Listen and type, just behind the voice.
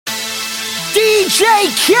DJ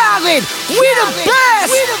Khaled, we the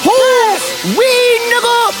best. Who? We,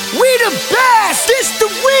 nigga, we the best. This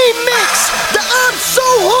the remix, the I'm So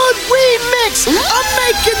Hood remix. I'm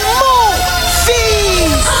making more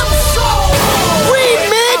fees. I'm so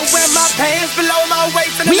remix.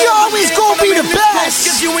 We always gonna be the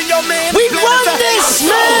best. We run this,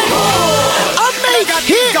 man. I make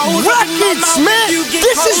hit records, man.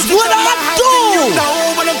 This is what I do.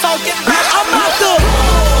 I'm out the.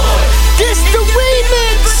 This the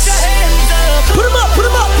remix. Put 'em up, put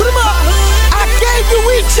 'em up, put 'em up. I gave you,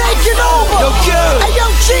 we taking over. Yo, kid. Hey, yo,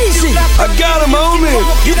 Cheesy. I got him on me.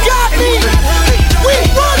 You got me. We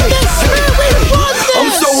run this, man. We run this.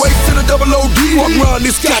 I'm so late to the double OD. Walk around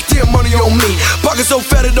this goddamn money on me. Pocket so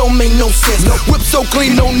fat it don't make no sense. Whip so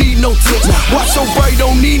clean, don't need no tips. Watch so bright,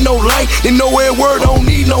 don't need no light. And no air word, don't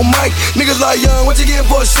need no mic. Niggas like young, what you getting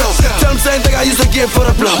for a show? Tell them same thing I used to get for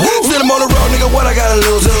the blow. Send them on the road, nigga, what I gotta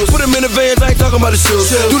lose? Put them in the vans, I ain't talking about the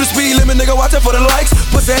shoes. Do the speed limit, nigga, watch out for the likes.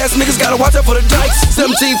 Pussy ass niggas gotta watch out for the dikes.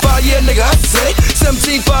 17-5, yeah, nigga, I said it.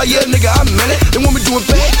 17-5, yeah, nigga, I meant it. They want me doing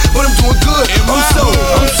bad, but I'm doing good.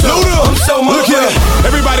 I'm so much. Look here,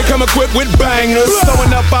 everybody come equipped with bangers,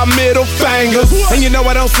 throwing up our middle fingers. And you know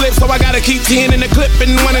I don't slip, so I gotta keep 10 in the clip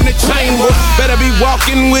and 1 in the chamber. Better be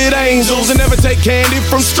walking with angels and never take candy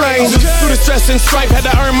from strangers. Through the stress and stripe, had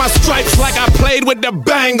to earn my stripes like I played with the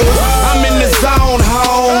Bengals. I'm in the zone,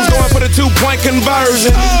 Holmes, going for the 2-point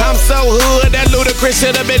conversion. I'm so hood that Ludacris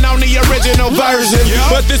should have been on the original version.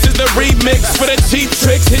 But this is the remix for the cheap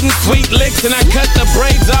tricks, hitting sweet licks. And I cut the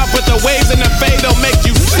braids off, but the waves and the fade don't make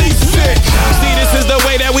you seasick. See, this is the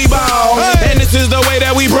way that we ball, and this is the way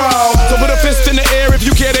that we brawl. So put a fist in the air if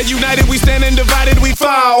you care that united we stand and divided we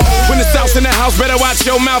fall. When the South's in the house, better watch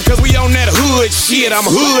your mouth, cause we on that hood shit. I'm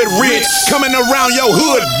hood rich, coming around your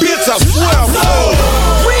hood, bitch, I swear I'm hood.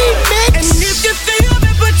 Remix. And if you feel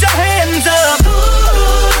it, put your hands up.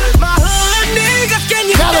 My hood niggas, can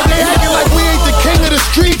you Khaled, they acting like we ain't the king of the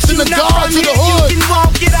streets and the guards of the hood. You can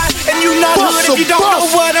walk it out, and you not hood if you don't know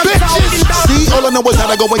what I'm talking about. See, all I know is how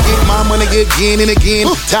to go and get my money again and again.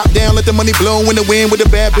 Top down, let the money blow in the wind with a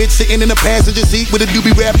bad bitch sitting in the passenger seat with a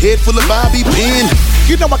doobie rap head full of Bobby pin.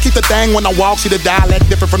 You know I keep the thing when I walk, see the dialect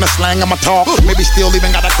different from the slang I'ma talk. Maybe still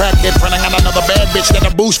even got a crackhead friend, I got another bad bitch that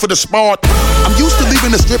a boost for the smart. I'm used to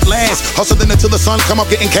leaving the strip last, hustling until the sun come up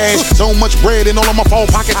getting cash. So much bread in all of my phone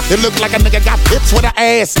pocket, it look like a nigga got pips with an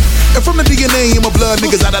ass. And from the DNA in my blood,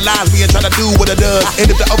 niggas idolize me and try to do what I does.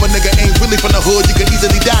 And if the other nigga ain't really from the hood, you can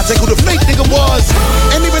easily die. Take who the fake nigga was.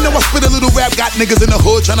 And even though I spit a little rap, got niggas in the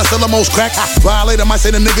hood trying to sell the most crack. Violator might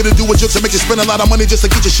say the nigga to do a joke to make you spend a lot of money just to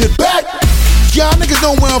get your shit back. Y'all niggas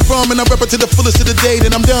know where I'm from, and I rep it to the fullest of the day,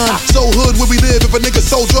 then I'm done. So hood where we live, if a nigga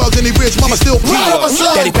sold drugs and he rich, mama still proud of us.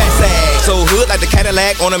 Daddy pass that. So hood like the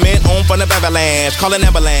Cadillac, ornament on front of avalanche. Call an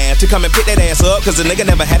ambulance to come and pick that ass up, cause the nigga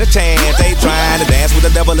never had a chance. They trying to dance with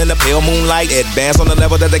the devil in the pale moonlight. Advance on the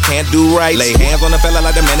level that they can't do right. Lay hands on the fella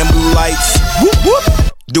like the man in blue lights. Whoop whoop.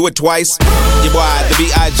 Do it twice. Your boy, the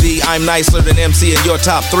B.I.G. I'm nicer than MC in your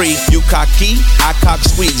top 3. You cocky, I cock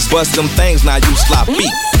squeeze. Bust them things, now you sloppy.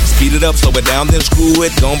 Speed it up, slow it down, then screw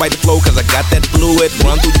it. Don't bite the flow, cause I got that fluid.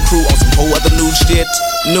 Run through the crew on some whole other new shit.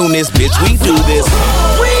 Newness, bitch, we do this.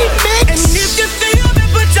 Remix. And if you feel it,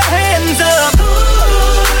 put your hands up.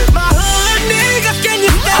 My hood niggas, can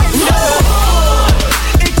you stand up?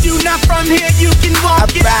 If you not from here, you can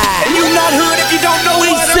walk it. And you not hood if you don't know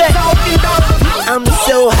what I'm talking about. I'm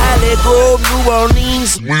so highly gold, New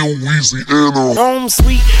Orleans, Louisiana. home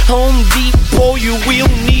sweet, home Depot. You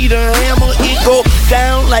will need a hammer. It go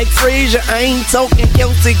down like Frazier. I ain't talking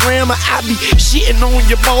Kelsey Grammer. I be shitting on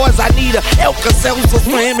your boys. I need a Alka-Seltzer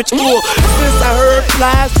sandwich tour. Since I heard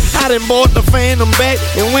Plies, I done bought the Phantom back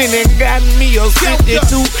and went and got me a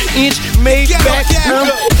 52-inch Maybach.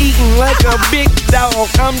 I'm eating like a big dog.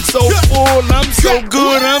 I'm so full, I'm so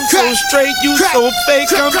good, I'm so straight. You so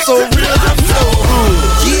fake, I'm so real, I'm so good.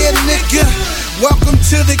 Yeah, nigga, welcome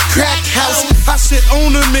to the crack house. I sit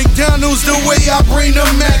on a McDonald's the way I bring the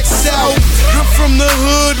max out. I'm from the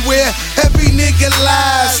hood where every nigga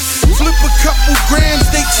lies. Flip a couple grams,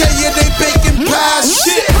 they tell you they baking pies.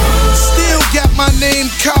 Shit, still got my name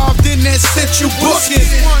carved in that central booking.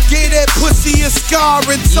 Gave that pussy a scar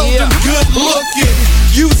and told him good looking.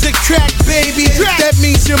 Use a crack, baby, that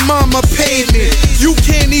means your mama paid me. You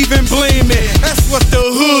can't even blame it, that's what the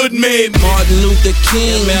hood made me. Martin Luther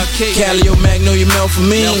King, Calio Magnolia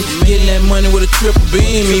Melphamine. Getting that money with a triple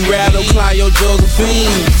beam. Me Rado, Clio,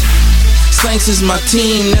 Josephine. Saints is my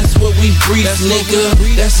team, that's what we breathe, nigga.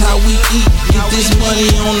 That's how we eat, get this money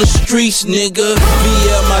on the streets, nigga.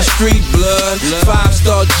 BL my street blood,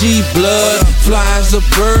 5-star G blood. Fly as a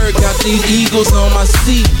bird, got these eagles on my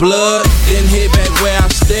seat, blood. Then head back where I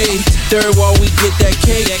stay. Third wall we get that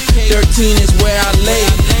cake. 13 is where I lay.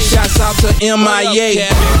 Shouts out to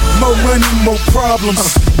MIA. More money, more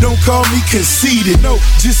problems. Don't call me conceited, no,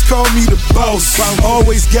 just call me the boss.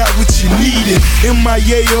 Always got what you needed.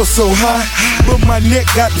 MIA oh so high, but my neck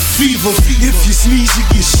got the fever. If you sneeze, you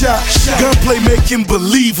get shot. Gunplay making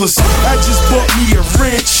believers. I just bought me a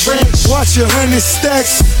wrench. Watch 100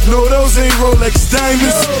 stacks. No, those ain't Rolex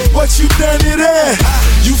diamonds. What you done it at?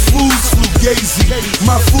 You fools fugazi.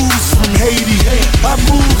 My fools from Haiti. I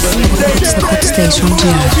move from day to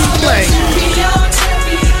day.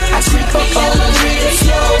 I creep up on the real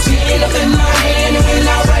slow, picking up in my hand, and when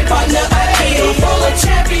I write partner, I feel for a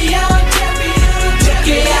champion. Check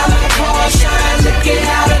it out, my car shine, look at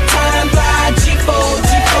how the time fly, G4,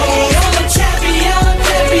 I'm a champion,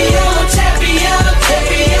 baby, I'm a champion,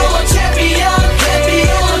 baby, I'm a champion,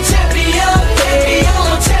 baby, I'm a champion, baby, I'm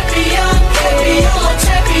a champion, baby, I'm a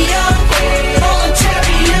champion, I'm a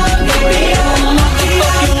champion, baby, I'm a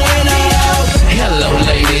motherfucking winner. Hello,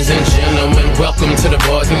 ladies and gentlemen, welcome to the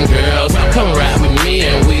boys and girls. Come ride with me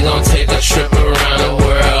and we gon' take a trip around the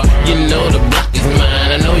world. You know the block is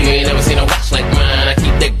mine. I know you ain't never seen a watch like mine. I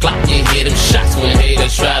keep that Glock, you hear them shots when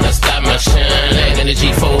haters try to stop my shine. Ain't in the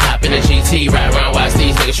G4, hop in the GT, ride around, watch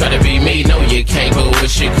these niggas try to be me. No, you can't, but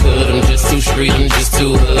wish you could. I'm just too street, I'm just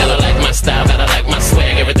too hood. Gotta like my style, gotta like my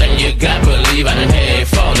swag. Everything you got, believe I done had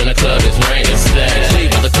fall in the club. It's raining stacks.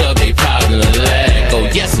 Leave out the club, they poppin' the lag. Oh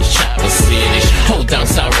yes, it's Chopper City. Hold down,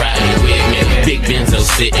 stop riding with me. Big Benzo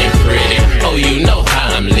sitting pretty. Oh, you know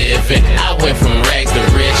how I'm living. I went from rags to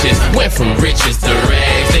riches, went from riches to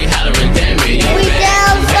rags. They hollering, damn it, you We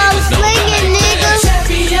down from swinging, nigga.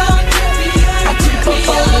 I creep up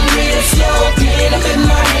on the real slow, picking up in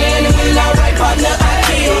my hand, and when I write partner, I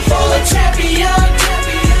feel for a champion.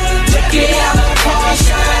 Check it out, my car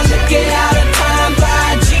shine, look at how the time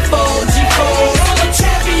fly, G4, I'm a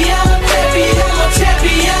champion, baby, I'm a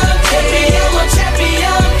champion, baby, I'm a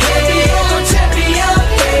champion, baby, I'm a champion,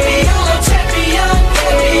 baby, I'm a champion,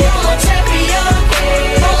 baby, I'm a champion,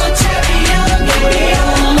 I'm a champion, baby,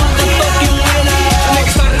 I'm a motherfucking winner.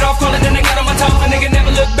 Nigga started off calling, then they got on my toes. A nigga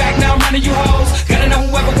never look back, now I'm running you hoes. Gotta know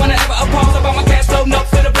whoever wanna ever oppose. About my cash flow, no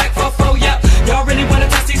for the black 4-4, yeah. Y'all really wanna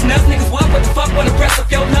touch these nuts, niggas? What the fuck? Wanna press up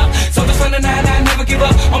your love? So just run the 9, I never give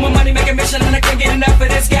up. On my money making mission, and I can't get enough of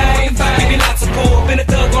this game. Give me lots of pull, been a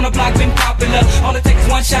thug on the block, been popular. All it takes is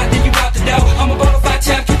one shot, then you out the door. I'm a bonafide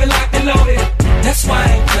champ, keep it locked and loaded. That's why I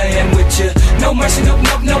ain't playing with you. No mercy, no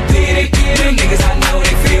pity. Them niggas, I know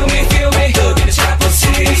they feel me. Thug in the Chopper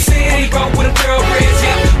City. Broke with a thoroughbreds,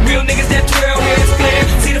 yeah. Real niggas that trail heads clear.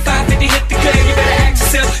 See the 550 hit the clear. You better ask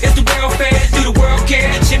yourself, is the world fair? Do the world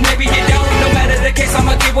care? Shit, maybe you don't. No matter the case,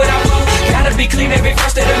 I'ma get what I want. Gotta be clean every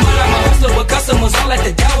first of the month. I'm a hustler with customers all at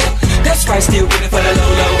the door. That's right, still getting for the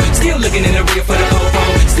low. Still looking in the rear for the popo.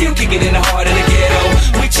 Still kicking in the heart of the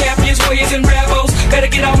ghetto. We champions, warriors, and rebels. Better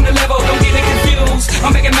get on the level, don't get it confused.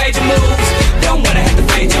 I'm making major moves. Don't wanna have to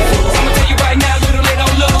fade you fools. I'ma tell you right now, little they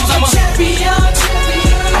don't lose. I'm a champion.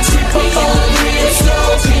 I creep up on the real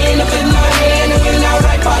slow, pin up in my hand, and when I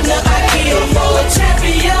write partner, I kill for a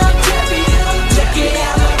champion. Check it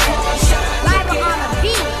out, my car shine.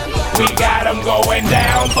 We got them going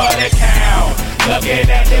down for the count, looking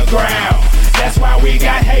at the ground. That's why we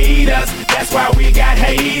got haters. That's why we got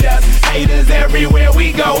haters. Haters everywhere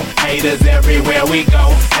we go. Haters everywhere we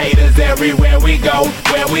go. Haters everywhere we go.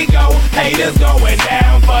 Where we go, haters going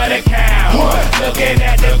down for the count. Looking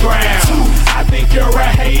at the ground. I think you're a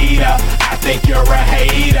hater. I think you're a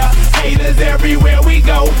hater. Haters everywhere we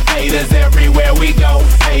go. Haters everywhere we go.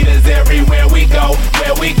 Haters everywhere we go.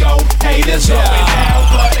 Where we go, haters going down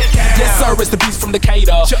for the count. Yes sir, it's the beast from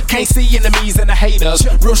Decatur. Can't see enemies and the haters.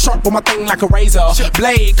 Real sharp on my thing like a razor.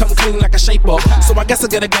 Blade come clean like a shaper. So I guess I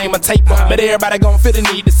get a game of taper. But everybody gon' feel the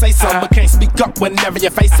need to say something, but can't speak up whenever you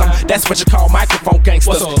face them. That's what you call microphone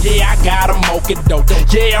gangsters. Yeah, I got a mocha dope.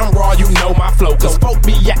 Yeah, I'm raw, you know my flow. Cause folk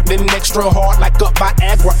be acting extra hard like up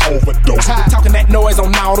Viagra overdose. Talking that noise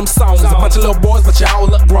on all them songs. A bunch of little boys, but y'all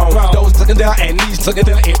look grown. Those looking down and these looking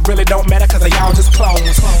down. It really don't matter cause they all just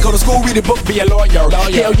clones. Go to school, read a book, be a lawyer.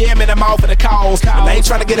 Hell yeah, man, I'm all for the cause. And I ain't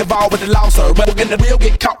try to get involved with the law, sir. But again, we'll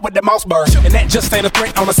get caught with the mouse bird. And that just ain't a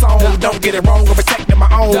threat on the song. Don't get it wrong, I'm protecting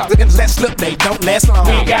my own. Let slip, they don't last long.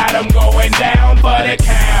 We got them going down for the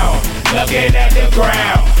count, looking at the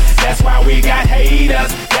ground. That's why we got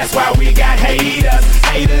haters. That's why we got haters.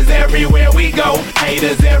 Haters everywhere we go.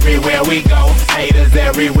 Haters everywhere we go. Haters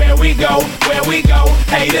everywhere we go. Where we go,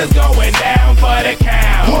 haters going down for the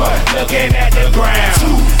count. Looking at the ground.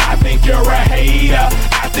 I think you're a hater.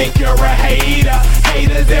 I think you're a hater.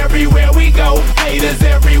 Haters everywhere we go. Haters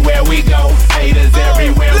everywhere we go. Haters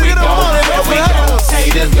everywhere we go. Where we go,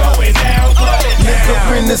 haters going down for the count. Look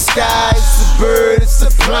up in the sky, it's a bird, it's a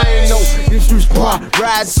plane. No issues,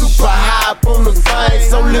 ride super high up on the thing.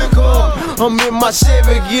 So look up, I'm in my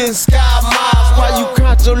Chevy getting sky miles. While you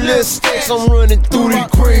count your little stacks, I'm running through these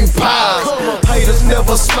green piles. Haters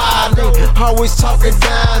never smile, they always talking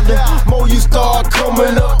down. The more you start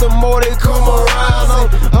coming up, the more they come around.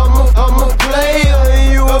 I'm a player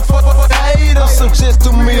and you a hater. So just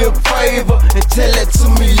do me a favor and tell it to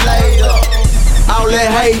me later. All that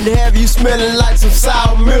hating have you smelling like some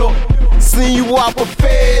sour milk. Seen you walk a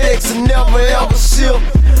FedEx and never ever ship.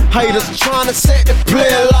 Haters trying to set the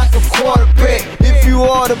player like a quarterback. If you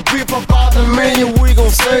are the beef about the menu, we gon'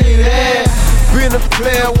 say that. Been a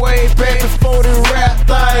player way back before the rap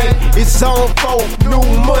thing. It's on for new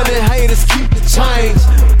money, haters keep the change.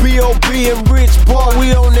 B.O.B. and Rich Boy,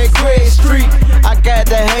 we on that Gray Street. I got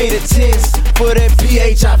the hater test for that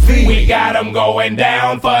PHIV. We got them going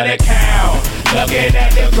down for the count, looking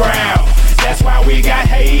at the ground. That's why we got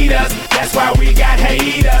haters. That's why we got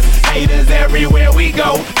haters. Haters everywhere we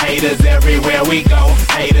go. Haters everywhere we go.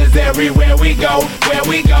 Haters everywhere we go. Where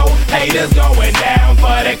we go, haters going down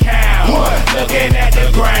for the count. Looking at the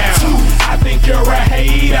ground. I think you're a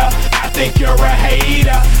hater. I think you're a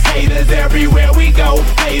hater. Haters everywhere we go.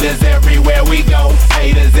 Haters everywhere we go.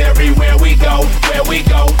 Haters everywhere we go. Where we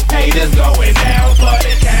go, haters going down for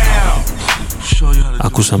the count.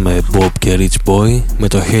 Ακούσαμε Bob και Rich Boy με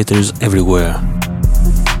το Haters Everywhere.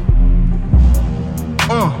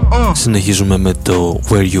 Συνεχίζουμε με το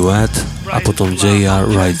Where You At από τον J.R.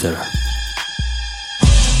 Ryder.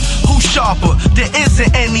 Sharper, there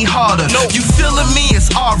isn't any harder. You feeling me? It's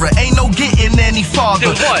aura. Ain't no getting any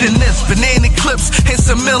farther than this. Banana clips and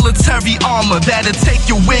some military armor that'll take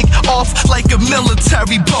your wig off like a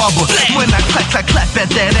military barber. When I clap, clap, clap at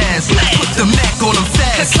that ass, put the Mac on them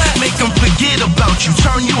fast, make them forget about you,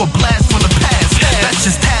 turn you a blast from the past. That's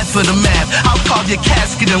just half of the map. I'll carve your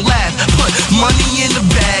casket and laugh. Put money in the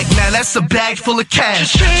bag, now that's a bag full of cash.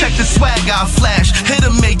 Check the swag I flash,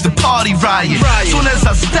 hit'll make the party riot. Soon as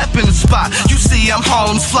I step in the spot, you see I'm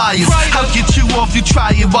Harlem's flyers. I'll get you off, you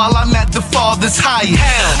try it while I'm at the farthest highest.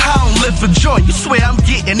 I don't live for joy, you swear I'm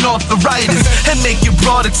getting arthritis. And make your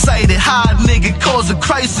broad excited, high nigga cause a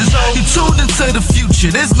crisis. You tuned into the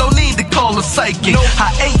future, there's no need to call a psychic. I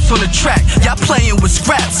ain't on the track, y'all playing with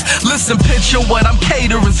scraps. Listen, picture what I'm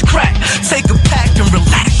catering's crack. Take a pack and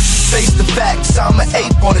relax. Face the facts, I'm an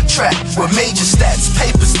ape on the track with major stats,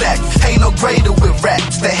 paper stack. Ain't no greater with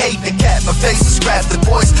raps. They hate the cat, my face is scrapped. The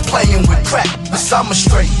boys playing with crack, but I'm a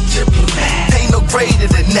straight diplomat. Ain't no greater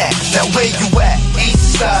than that. Now where you at?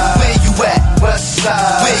 East side. Where you at? West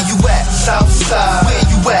side. Where you at? South side. Where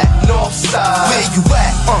you at? North side. Where you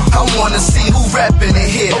at? I wanna see who rapping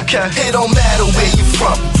it here. Okay. It don't matter where you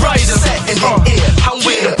from. Right, set in the ear. I'm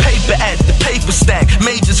with the paper at the paper stack.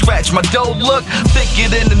 Major scratch. My dough look thicker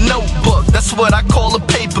than the notebook. That's what I call a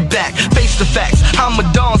paperback. Face the facts. I'm a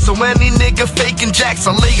don, so any nigga faking jacks,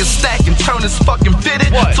 I lay a stack and turn this fucking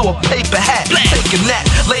fitted to a paper hat. Take a nap,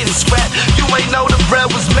 lay the scrap. You ain't know the bread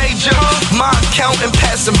was major. My accountant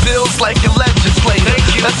passing bills like a legislator.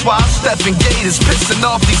 That's why I step in gators, pissing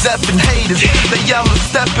off these effing haters. They yelling,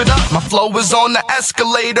 step it up. My flow is on the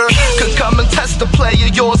escalator. Could come and test the player,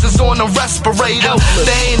 yours is on a respirator.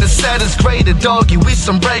 They ain't a set as greater, doggy. We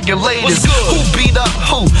some regulators. Who beat up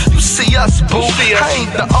who? You see us, boo. I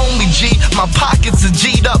ain't the only G. My pockets are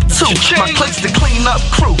G'd up too. My clique's the clean up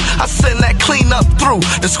crew. I send that clean up through.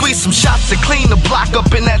 To squeeze some shots to clean the block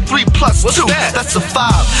up in that 3+2. That's a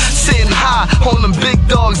 5. Sitting high on them big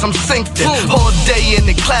dogs, I'm sinking. All day in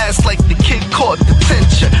the class like the kid caught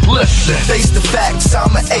detention. Listen, face the facts,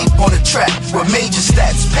 I'm an ape on the track with major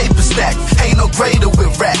stats, paper stack. Ain't no greater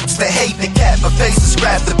with raps. They hate the cat, my face is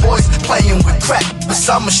scrapped. The boys playing with crack, but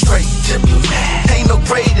I'm a straight diplomat. Ain't no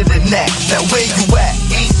greater than that. Now where you at?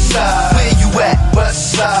 East side. Where you at?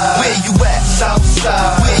 West side. Where you at? South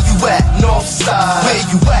side. Where you at? North side. Where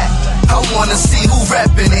you at? I wanna see who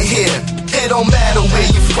rapping it here. It don't matter where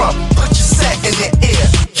you from. Put your set in the ear.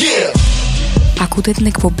 Yeah. Ακούτε την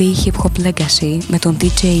εκπομπή Hip Hop Legacy με τον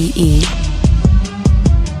DJ E.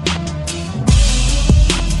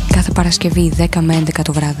 κάθε Παρασκευή 10 με 11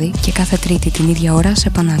 το βράδυ και κάθε Τρίτη την ίδια ώρα σε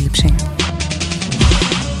επανάληψη.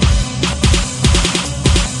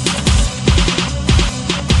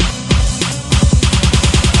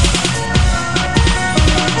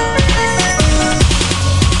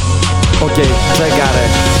 Τσέκαρε.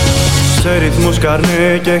 Σε ρυθμούς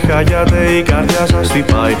καρνέ και χαγιάται η καρδιά σας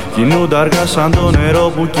χτυπάει. Κινούνται αργά σαν το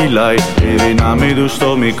νερό που κυλάει. Η δύναμη τους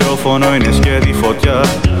στο μικρόφωνο είναι σκέτη φωτιά.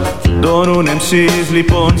 Φουντώνουν MCs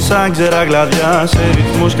λοιπόν σαν ξερά γλαδιά. Σε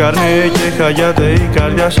ρυθμούς καρνέ και χαγιάται η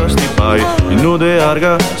καρδιά σας χτυπάει. Κινούνται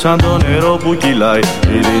αργά σαν το νερό που κυλάει.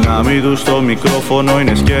 Η δύναμη τους στο μικρόφωνο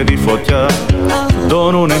είναι σκέτη φωτιά.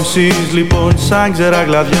 Φουντώνουν MCs λοιπόν σαν ξερά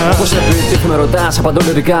γλαδιά. Όπως επί με ρωτάς, απαντώ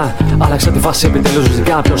λυρικά. Άλλαξα τη φάση επιτέλους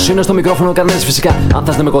ριζικά. Ποιος είναι στο μικρόφωνο, κανένας φυσικά. Αν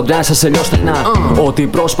θες να με κοντράσεις, σε λιώ τεχνά. Ό,τι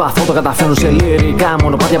προσπαθώ το καταφέρνω σε λυρικά.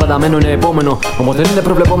 Μονοπάτια πανταμένο είναι επόμενο. Όμως δεν είναι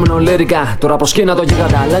προβλεπόμενο λυρικά. Τώρα προσκύνα το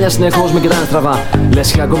γίγαντα. Λάλια συνεχώς με κοιτάνε στραβά.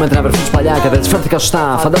 Λες και ακούμε την αδερφή τους παλιά και δεν τις φέρθηκα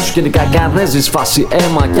σωστά. Φαντάσου σχετικά κανέζεις φάση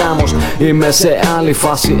αίμα κι άμμος. Είμαι σε άλλη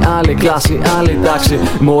φάση, άλλη κλάση, άλλη τάξη.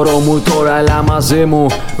 Μωρό μου τώρα, έλα μαζί μου.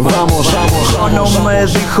 Βάμος, βάμος. Χώνομαι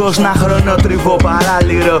δίχως να χρονοτριβώ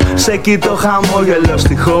παράλυρο. Σε κοιτώ χαμόγελο,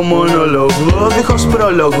 στιχό μονολογώ. Δίχως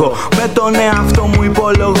πρόλογο, με τον εαυτό μου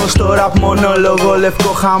υπόλογο. Στο ραπ μονόλογο,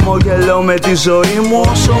 λευκό χαμόγελο με τη ζωή μου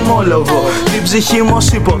ως ομόλογο. Την ψυχή μου ως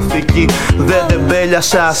υποθήκη, δεν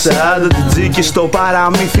τεμπέλιασα σε άντε την τζίκη. Στο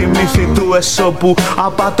παραμύθι μύθι του εσώπου,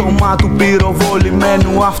 απάτωμα του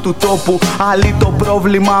πυροβολημένου αυτού τόπου. Άλλη το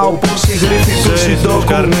πρόβλημα όπως η γρήφη του συντόκου.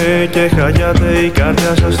 Καρνέ και χαγιάται η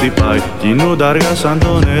καρδιά σας χτυπάει. Κινούνται αργά σαν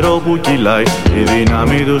το νερό που κυλάει. Η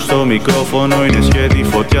δύναμη τους στο μικρόφωνο είναι σκέτη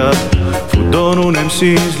φωτιά. Φουντώνουν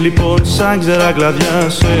MCs λοιπόν σαν ξερά κλαδιά.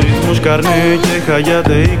 Σε ρυθμούς καρνέ και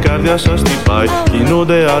χαγιάται η καρδιά σας χτυπάει.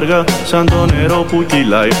 Κινούνται αργά σαν το νερό που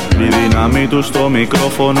κυλάει. Η δύναμη τους στο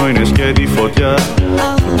μικρόφωνο είναι σκέτη φωτιά.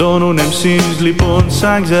 Φουντώνουν MCs λοιπόν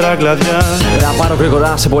σαν ξερά κλαδιά. Ραπάρω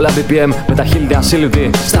γρήγορα σε πολλά BPM με τα χείλη ασύλληπτη.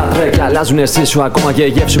 Στα τρέκια αλλάζουν εσύ σου ακόμα και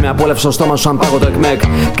η γεύση με απόλαυση στο στόμα σου σαν πάγω το εκμεκ.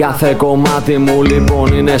 Κάθε κομμάτι μου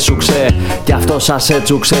λοιπόν είναι σουξέ. Κι αυτό σας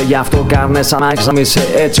έτσουξε, γι' αυτό κάρνε σαν άξαμισε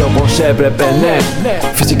έτσι όπως έπρεπε, ναι.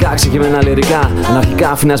 Φυσικά ξεκινημένα λυρικά,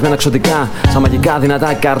 αναρχικά φινασμένα εξωτικά. Σαν μαγικά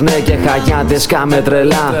δυνατά καρνέ και χαγιάτες κάμε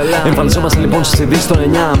τρελά. Εμφανιζόμαστε λοιπόν στις ειδήσεις των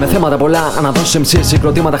 9 με θέματα πολλά. Αναδόσεις MCs,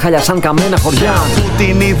 συγκροτήματα χάλια σαν καμένα χωριά. Που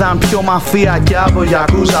την είδαν πιο μαφία κι από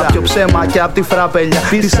γιακούζα. Πιο ψέμα κι απ' τη φραπελιά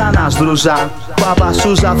της ανασδρούζα.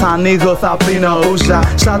 Παπασούζα θα ανοίγω, θα πίνω ούζα.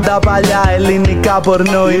 Σαν τα παλιά ελληνικά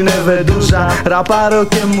πορνό είναι βεντούζα. Ραπάρω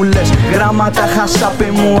και μου λες γράμματα χασάπι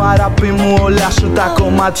μου. Αραπή μου όλα σου τα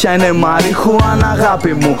κομμάτια είναι μαριχουάν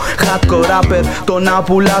αγάπη μου. Hardcore rapper, το να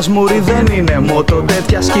πουλάς μουρι δεν είναι μότο.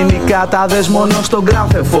 Τέτοια σκηνικά τα δες μόνο στο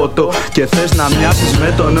Grand Theft Auto. Και θες να μοιάσεις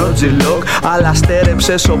με τον OG Lock, αλλά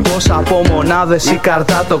στέρεψες όπως από μονάδες η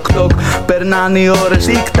καρτά το κλοκ. Περνάνε οι ώρες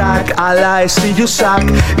τικ-τακ, αλλά εσύ you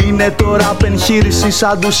suck. Είναι το rap εγχείρηση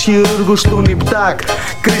σαν τους χειρούργους του Νιπτάκ.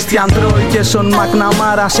 Κρίστιαν Τρόι και Σον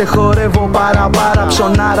Μακναμάρα, σε χορεύω παραπάρα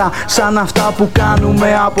ψωνάρα. Σαν αυτά που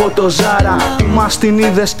κάνουμε από το Ζάρα. Που μας την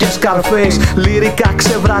είδες και Scarface. Λυρικά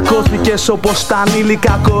ξεβρακώθηκες όπως τα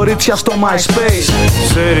ανήλικα κορίτσια στο MySpace.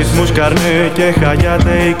 Σε ρυθμούς καρνέ και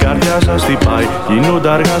χαγιάται η καρδιά σας χτυπάει. Κινούνται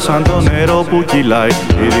αργά σαν το νερό που κυλάει.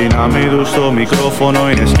 Η δύναμη τους στο μικρόφωνο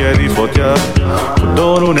είναι σκέτη φωτιά.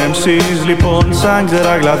 Φουντώνουν MCs λοιπόν σαν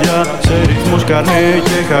ξερά γλαδιά. Σε ρυθμούς καρνέ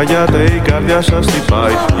και χαγιάται η καρδιά σας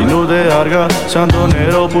χτυπάει. Κινούνται αργά σαν το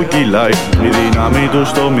νερό που κυλάει. Η δύναμη τους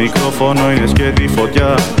στο μικρόφωνο είναι σκέτη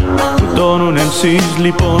φωτιά. Φουντώνουν MCs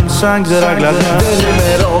λοιπόν σαν ξερά γλαδιά. Δεν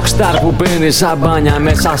είμαι rockstar που πίνει σαμπάνια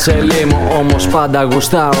μέσα σε λίμο. Όμως πάντα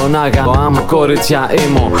γουστάρω να γαμώ άμα κορίτσια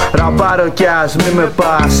ήμω. Ραπάρω κι ας μη με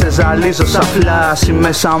πας, σε ζαλίζω σαν φλάς.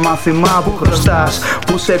 Είμαι σαν μάθημα που χρωστάς,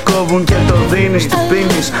 που σε κόβουν και το δίνεις, τι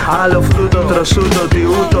πίνεις. Άλλο φρούτο, τροσούτο, τι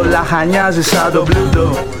ούτω, λαχανιάζει σαν το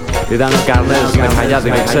πλούτο. Ήταν ο Καρνές με χαγιάτη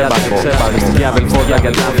και ξέπακο. Μυστική αδελφότητα και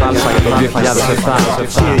την θάλασσα για το 2007.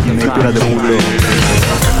 Τι έγινε, πήρατε μουλό.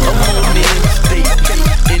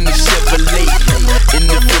 In the Chevrolet, in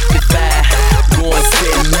the 55, going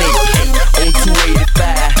 78, on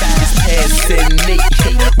 285, it's past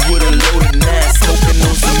 78, with a loaded 9, smoking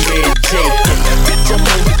on some Mary J. Bitch, I'm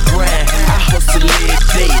on the grind, I hustle every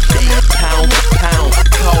day, pound for pound,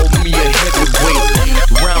 call me a heavyweight,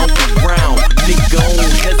 round for round, nigga don't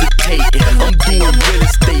hesitate, I'm doing real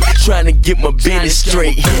estate, trying to get my business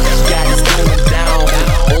straight, got it going down,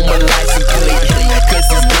 on my license plate, cause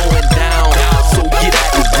it's going down, so get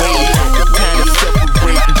out the way, time to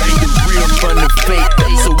separate, the real from the fake,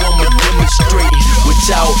 so I'ma demonstrate, which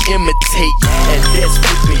y'all imitate, and that's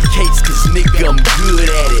flipping cakes, cause nigga I'm good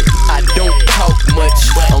at it, I don't talk much,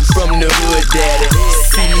 I'm from the hood daddy,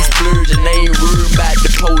 see these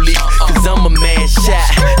police, cause I'm a man shot.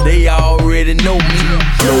 They already know me.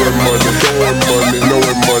 Knowing money, throwing money,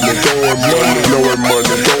 knowing money, throwing money, knowing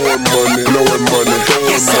money, throwing money, knowing money,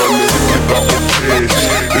 throwing money. About the cash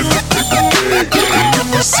in the paper bag, and you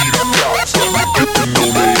can see the cops dipping on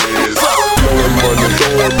their ass. Knowing money,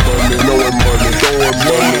 throwing money, knowing money, throwing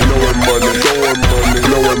money, knowing money, throwing money,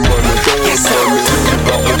 knowing money, throwing money.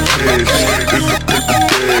 About the cash in the paper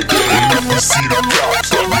bag, and you can see the cops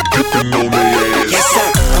dipping on their ass. Yes sir,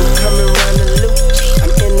 I'm coming round the loop.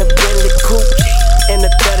 I'm in the Bentley coupe, in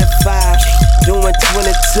the 35, doing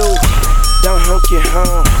 22. Don't honk your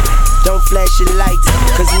horn, don't flash your lights,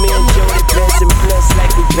 cause me and Jody passing blunts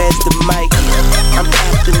like we passed the mic. I'm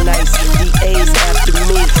after nice, DA's after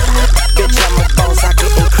me. Bitch, I'm a boss, I can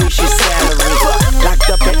increase your salary. Locked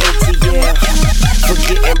up in ATL, for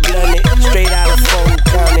getting blunted. Straight out of Fulton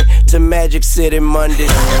County to Magic City Monday.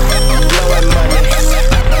 Blowing money,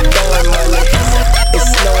 throwing money, it's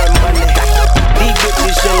snowing money. These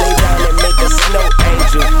bitches should lay down and make a snow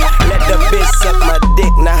angel. Let the bitch suck my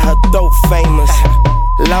dick, now her throat famous.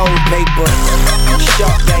 Long paper,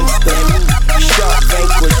 sharp gangster, sharp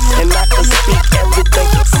vanquish, and I can speak everything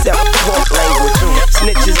except court language.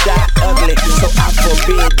 Snitches die ugly, so I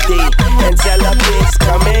forbid thee. And tell a bitch,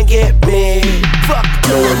 come and get me. Fuck.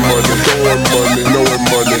 Knowing money, throwing money, knowing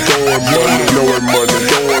money, throwing money, knowing money,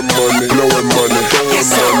 throwing money, knowing money, throwing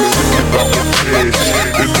money. About the cash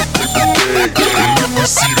in the paper bag, and you can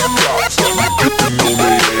see the cops dipping on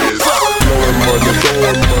their ass. Knowing money,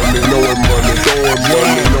 throwing money, knowing money, throwing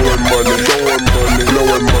money, knowing money, throwing money,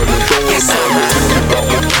 knowing money, throwing money. About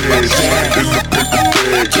the cash in the paper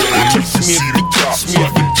bag, and you can see the cops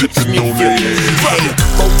dipping on their ass. Hey,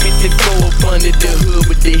 454 up under the hood,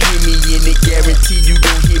 but they hear me in it. Guarantee you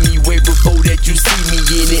gon' hear me way before that you see me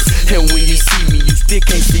in it. And when you see me, you still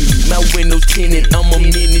can't see me. My window's tinted, I'm a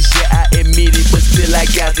menace, yeah, I admit it, but still I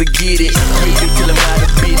got to get it. Whip it till I'm out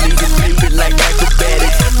of business, just flip it like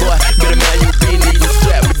acrobatics. Boy, better mind your business, you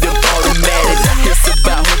strap with them automatics. It's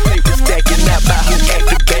about who paper stacking, not about who act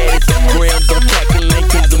the baddest. Grams, I'm calculating,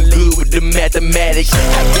 cause I'm good with the mathematics.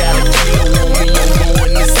 I got a kilo on me, I'm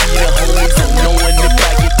going to see the homies. I'm knowing if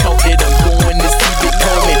I get caught that I'm going to see it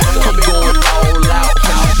coming. I'm going all out,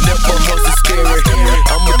 never hustle scary.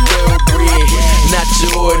 I'm a thoroughbred, not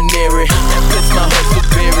your ordinary. That's my hustle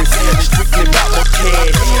berries, strictly about my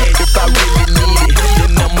cash. If I really need it,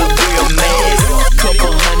 then I'm a real man.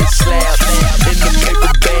 Couple hundred slabs in the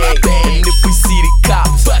paper bag, and if we see the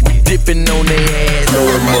cops dipping on their ass.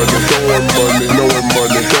 Knowing money, throwing money, knowing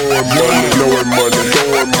money, throwing money, knowing money,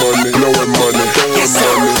 throwing money, knowing money, throwing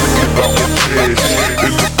money. About the cash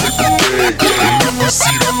in the paper bag, and you can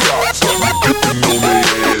see the cops dipping on their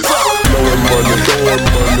ass. Knowing money, throwing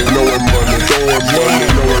money, knowing money, throwing money,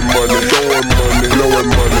 knowing money, throwing money, knowing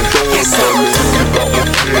money, throwing money. About the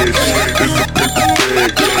cash in the paper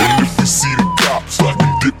bag, and you can see the cops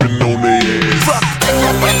dipping on their ass.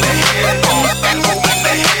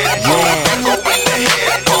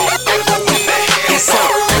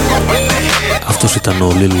 Αυτός ήταν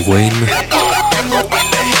ο Lil Wayne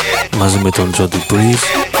μαζί με τον Jody Breeze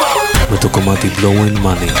με το κομμάτι Blowing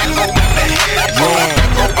Money.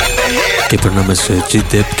 Και περνάμε σε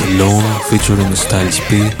G-Dep και Lone featuring Styles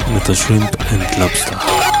P με το Shrimp and Lobster.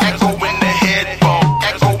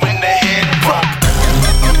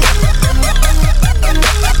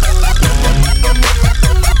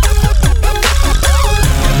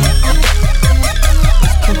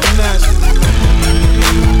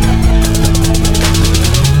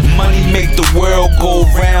 Go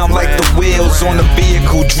round like the wheels on a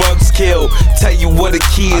vehicle, drugs kill. Tell you what a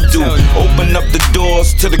kid do. Open up the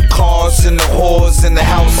doors to the cars and the whores and the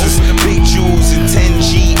houses. Big jewels and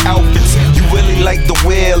 10G outfits. You really like the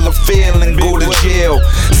wheel of feeling, go to jail.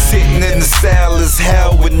 Sitting in the cell is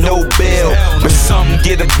hell with no bail. But some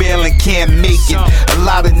get a bail and can't make it. A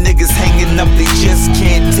lot of niggas hanging up, they just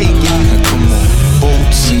can't take it. Come on.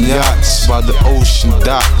 Boats and yachts by the ocean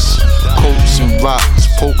docks. Coats and rocks,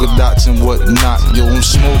 polka dots and whatnot. Yo, I'm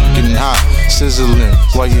smoking hot, sizzling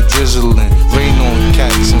while you're drizzling. Rain on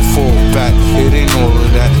cats and fall back. It ain't all of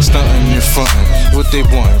that, stunting and fronting. What they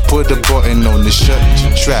wantin', put a button on it, shut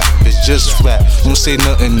your trap. It's just rap, don't say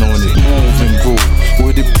nothing on it. Move and groove,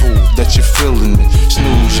 with it prove that you're feeling it.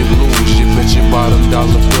 Snooze, you lose, you bet your bottom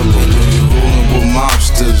dollar bill on it. Rolling with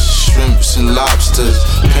mobsters, shrimps and lobsters,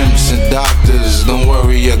 pimps and doctors. Don't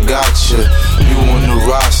worry, I got you. You on the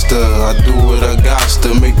roster, I do what I got to.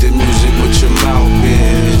 Make the music with your mouth,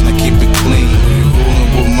 bitch. Now keep it clean. You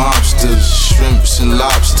rolling with mobsters, shrimps and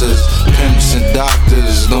lobsters, pimps and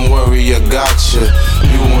doctors. Don't worry, I got you.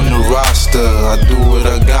 You on the roster, I do what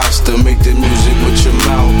I got to. Make the music with your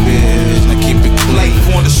mouth, bitch. Now keep it clean.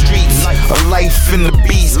 life on the streets, a life in the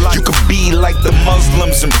beast. You could be like the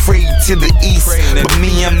Muslims and pray to the east, but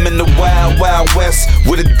me, I'm in the wild, wild west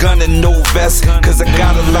with a gun and no vest, cause I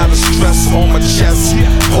got a lot of stress on my chest.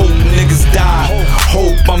 Hope niggas die,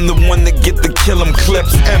 hope I'm the one that get the kill 'em,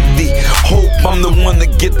 clips empty. Hope I'm the one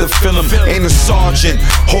that get the film, ain't a sergeant.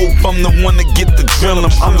 Hope I'm the one that get the drill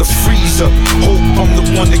 'em, I'm the freezer. Hope I'm the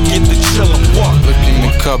one that get the chill 'em. What? Look in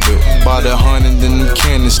the cupboard, by the 100 in the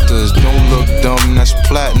canisters. Don't look dumb, that's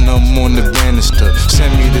platinum on the banister.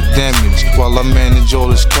 Send me the damage while I manage all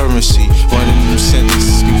this currency. Running them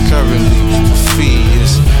sentences concurrently for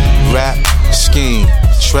fees. Rap, scheme,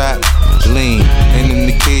 trap, lean. And an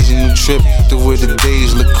occasional trip to where the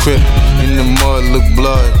days look crip. In the mud look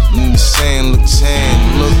blood, in the sand look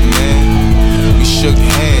tan. Look man, we shook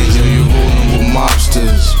hands, yo, you rolling with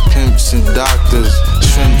mobsters, pimps and doctors,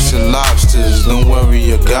 shrimps and lobsters. Don't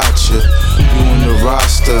worry, I got you. You on the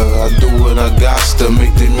roster, I do what I got to.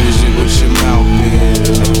 Make the music with your mouth,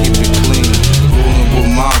 yeah. I keep it clean. Rolling with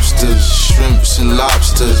mobsters, shrimps and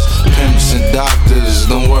lobsters, pimps and doctors.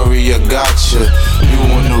 Don't worry, I got you. You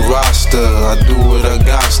on the roster, I do what I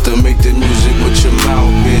got to. Make the music with your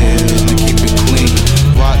mouth, yeah. I keep it clean.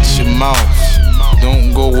 Watch your mouth,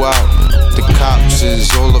 don't go out. The cops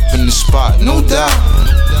is all up in the spot, no doubt.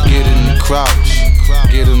 Get in the crouch,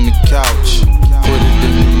 get on the couch, put it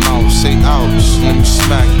in the mouth, say ouch. Let me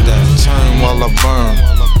smack that, turn while I burn.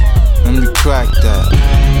 Let me crack that.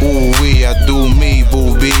 Ooh wee, I do me,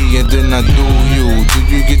 boo-bee, and then I do you. Do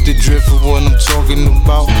you get the drift of what I'm talking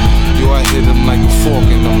about? Yo, I hit him like a fork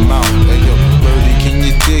in the mouth. Hey yo, birdie, can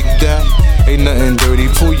you dig that? Ain't nothing dirty,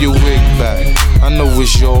 pull your wig back. I know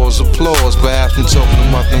it's yours, applause, but after talking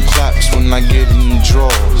about them claps when I get in the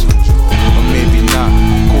drawers. Or maybe not,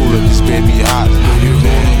 cooler, this baby hot. You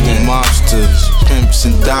rolling with mobsters, pimps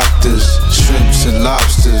and doctors, shrimps and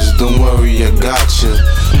lobsters. Don't worry, I got you.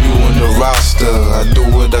 You on the roster, I do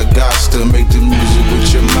what I got to. Make the music with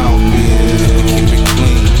your mouth, yeah. Keep it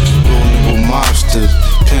clean. Rolling with mobsters,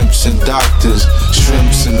 pimps and doctors,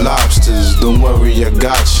 shrimps and lobsters. Don't worry, I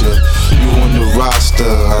got you. You on the roster,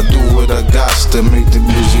 I do what I got to. Make the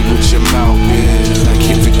music with your mouth, yeah. I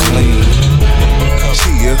keep it clean.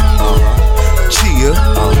 Chia, chia,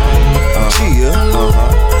 chia,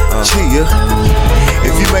 chia.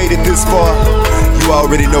 If you made it this far, you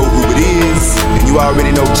already know who it is, and you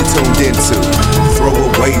already know what you're tuned into. Throw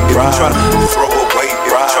away if you're trying to throw away if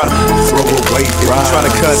you're trying to throw away if you're trying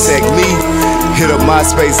to contact me. Hit up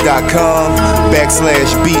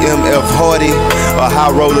myspace.com/BMF Hardy or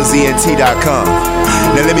HighRollersENT.com.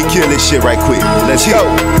 Now let me kill this shit right quick. Let's go.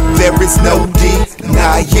 There is no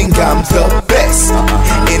denying I'm the best.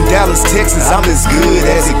 In Dallas, Texas, I'm as good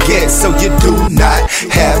as it gets. So you do not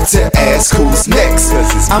have to ask who's next.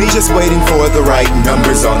 I'm just waiting for the right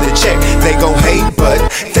numbers on the check. They gon' hate, but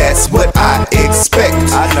that's what I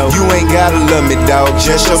expect. I know you ain't gotta love me, dog.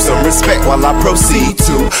 Just show some respect while I proceed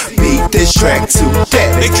to beat this track to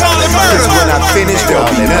death. They call it murder. Cause when I finish, there'll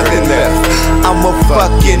be nothing left. I'm a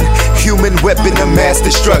fucking human weapon of mass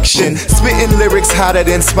destruction, spitting lyrics hotter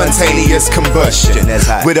than spontaneous combustion.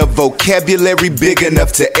 With a vocabulary big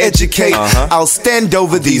enough to educate, I'll stand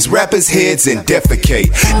over these rappers' heads and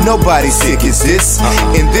defecate. Nobody's sick as this.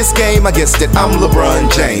 In this game, I guess that I'm LeBron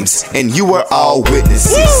James, and you are all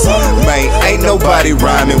witnesses. Man, ain't nobody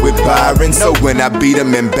rhyming with Byron, so when I beat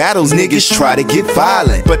them in battles, niggas try to get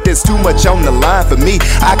violent. But there's too much on the line for me.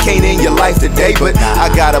 I can't end your life today, but I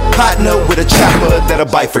got a partner with a chopper that'll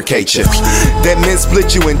bifurcate you. That men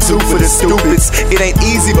split you in two for the stupids. It ain't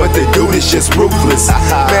easy, but the dude is just ruthless.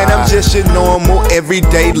 Man, I'm just your normal,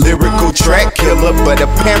 everyday lyrical track killer, but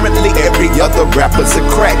apparently every other rapper's a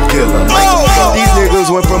crack dealer. These niggas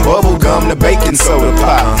went from bubblegum to baking soda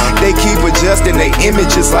pop. They keep adjusting their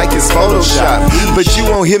images like it's Photoshop. But you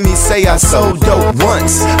won't hear me say I sold dope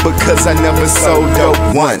once, because I never sold dope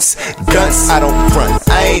once. Dunce, I don't front.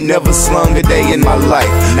 I ain't never slung a day in my life,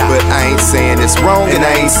 but I ain't saying it's wrong and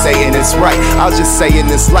I ain't saying it's right. I'll just say in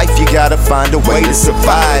this life you gotta find a way to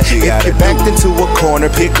survive. If you're backed into a corner,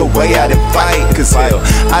 pick a way out and fight. Cause hell,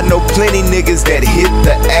 I know plenty niggas that hit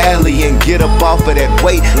the alley and get up off of that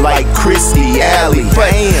weight like Christy Alley.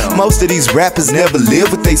 But most of these rappers never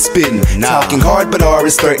live what they spittin'. Talking hard but are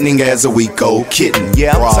as threatening as a week old kitten.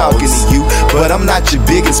 Yeah, I'm talking to you, but I'm not your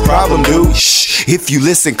biggest problem, dude. Shh, if you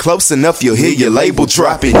listen close enough, you'll hear your label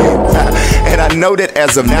dropping you. And I know that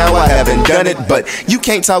as of now I haven't done it, but you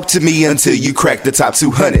can't talk to me until you crack the top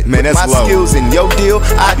 200. Man, that's low. My skills in your deal,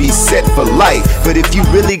 I'd be set for life. But if you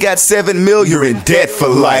really got 7 mil, you're in debt for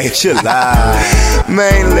life. Chill out.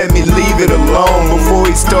 Man, let me leave it alone before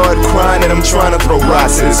he start crying and I'm trying to throw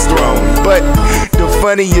rocks at his throne. But the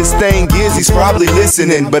funniest thing is he's probably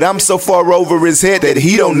listening, but I'm so far over his head that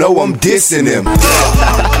he don't know I'm dissing him.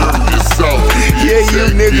 Yeah, you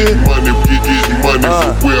nigga. Money, we getting money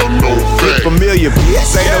for well-known fact. Familiar,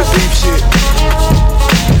 bitch. Ain't no beef shit.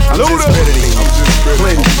 I'm just ready.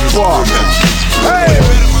 Hey.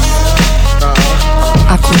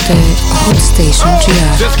 Ακούτε Hot Station GR.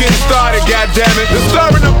 Just getting started, goddammit.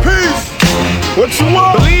 Disturbing the peace. What you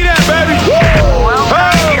want? Believe that, baby. Welcome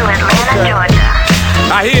to Atlanta, Georgia.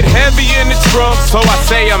 I hit heavy in the trunk, so I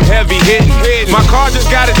say I'm heavy hitting. My car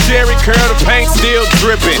just got a Jerry curl, the paint still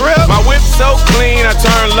dripping. My whip so clean, I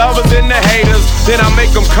turn lovers into haters. Then I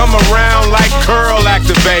make them come around like curl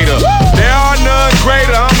activator. There are none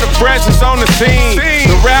greater, I'm the freshest on the scene.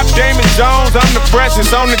 The rap Damon Jones, I'm the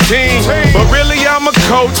freshest on the team. But really I'm a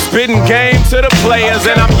coach, spitting game to the players.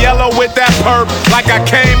 And I'm yellow with that perp, like I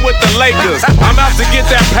came with the Lakers. I'm out to get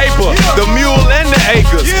that paper, the mule and the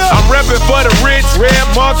acres. I'm repping for the rich, red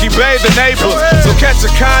monkey, bathe the neighbors. So catch a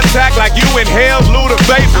contact like you inhale Luda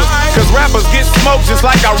vapors. Cause rappers get smoked just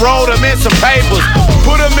like I rolled them in some papers.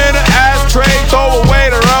 Put them in an ashtray, throw away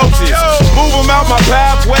the roaches. Move them out my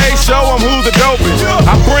pathway, show them who the dopest.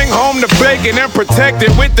 I bring home the bacon and protect it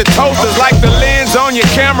with the toasters. Like the lens on your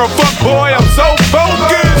camera, fuck boy, I'm so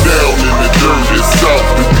focused. Down in the dirt, it's south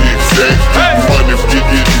to be exact. Money, we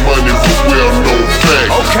getting money for well-known fact.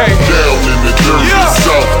 Okay. Down in the dirt, it's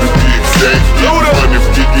south to be exact. Money, we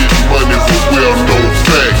getting money for well-known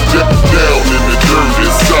fact. Down in the dirt,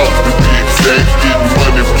 it's south to be exact. Getting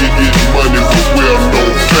money, we getting money for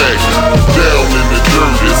well-known fact. Down in the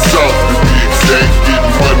dirt, it's south to be exact.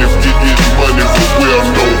 Getting money, we getting money for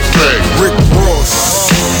well-known fact. Rick Ross,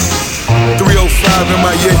 305 in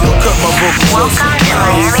my don't cut my vocals.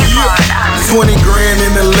 20 grand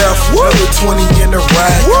in the left, another 20 in the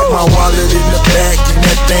right. Got my wallet in the back and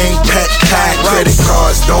that thing packed tight. Credit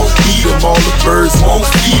cards don't eat them, all the birds won't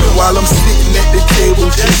feed them. While I'm sitting at the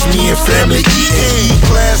table, just me and family eating.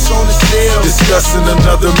 Class on the scale, discussing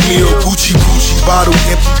another meal. Gucci bottle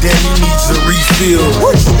empty, damn he needs a refill.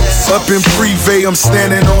 Up in Privé, I'm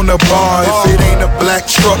standing on the bar. If it ain't a black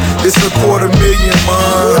truck, it's a $250,000,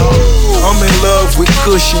 man. I'm in love with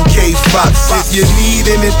Kush and K-Fox. If you need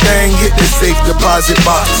anything, hit the safe deposit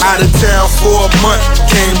box. Out of town for a month,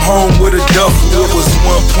 came home with a duffel. It was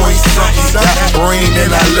 1 point something. Got brain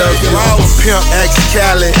and I love you. Pimp X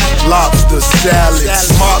Khaled, lobster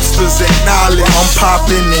salads. Mobsters acknowledge I'm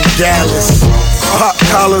popping in Dallas. Pop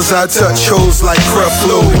collars, I touch hoes like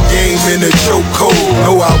Creflo. The game in a chokehold.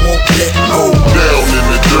 No, I won't let go. Down in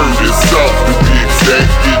the dirt, it's south to be exact.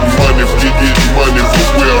 Getting money, we getting money for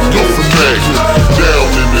well-known fact.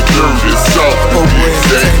 Down in the dirt, it's south to be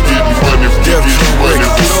exact. Getting money, we getting money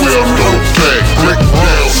for well-known fact. Down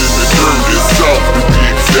in the dirt, it's south to be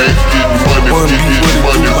exact. Getting money, we getting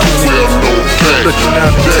money for well-known fact. Down in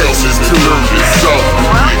the dirt, it's south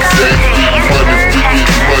to be exact. Getting money, we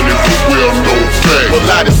getting money for well-known fact. Well,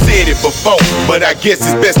 I done said it before, but I guess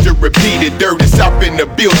it's best to repeat it. Dirt is up in the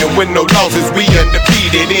building with no losses, we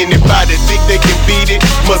undefeated. Anybody think they can beat it?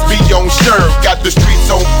 Must be on Sherm. Got the streets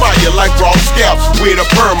on fire like raw scalp. With a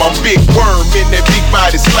perm, I'm big worm in that big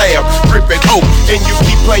body slab. Ripping hope, and you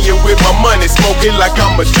keep playing with my money, smoking like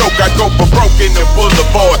I'm a joke. I go for broke in the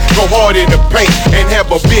boulevard, go hard in the paint, and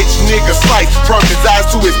have a bitch nigga slice from his eyes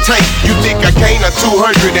to his tank. You think I can't? I'm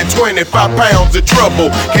 225 pounds of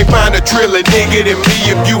trouble. Can't find a triller nigga than me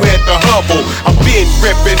if you had the hubble. I've been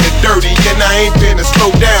reppin' the dirty and I ain't finna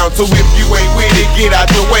slow down. So if you ain't with it, get out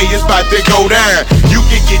the way, it's about to go down. You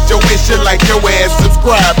can get your wish like your ass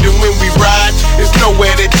subscribed. And when we ride, it's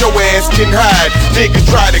nowhere that your ass can hide. Niggas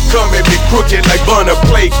try to come at me crooked like Bunner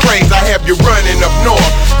play craze. I have you running up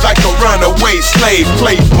north like a runaway slave.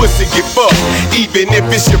 Play pussy, get fucked, even if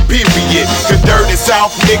it's your period. The dirty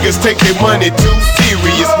South niggas take their money too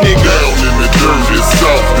serious, nigga. Down in the dirt, it's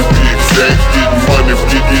south to be exact. Getting money, we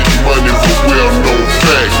getting money for well-known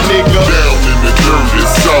fact. Nigga. Down in the dirt,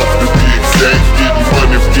 it's south to be exact. Getting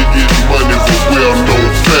money, we getting money for well-known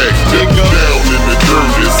fact. Nigga. Down in the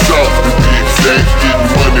dirt, it's south to be exact. Getting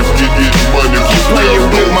money, we getting money for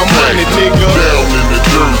well-known fact. Nigga. Down in the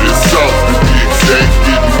dirt, it's south to be exact.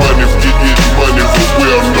 Getting money, we getting money for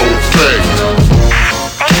well-known fact.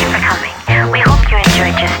 Thank you for coming. We hope you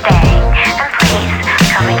enjoyed your stay. And please,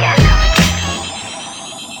 come again.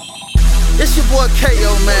 It's your boy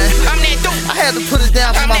KO, man. I had to put it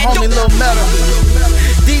down for my homie Lil Meta.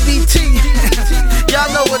 DVT. Y'all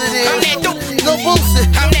know what it is. No Boosie.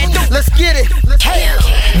 Let's get it.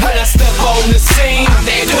 When I step on the scene,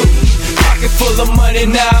 they do. Pocket full of money,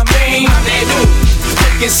 now I mean, they do.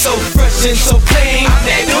 Looking so fresh and so clean,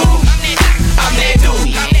 they do. I'm they do.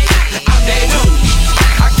 I'm they do.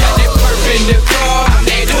 I got that perp in the car.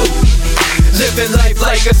 living life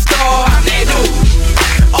like a star. I'm that dude.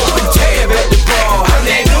 Open tab at the bar. I'm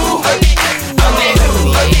that dude. I'm that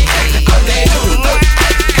dude. I'm that dude.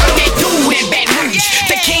 I'm that dude in Baton Rouge,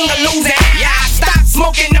 the king of losing. Yeah, I stopped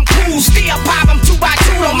smoking them cools, still pop them 2 by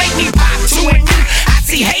 2. Don't make me pop 2 and you. I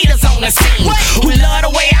see haters on the scene who love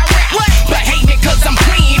the way I rap, but hate me cause I'm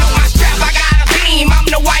clean. On my strap I got a beam. I'm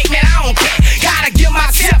the white man, I don't care. Gotta give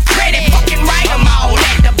myself credit. Fucking right, I'm all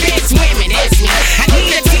that. The best women, that's me. I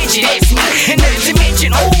need attention, that's me. And not to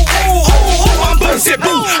mention, ooh, I'm Boosie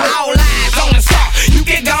Boo. All lies on the spot. You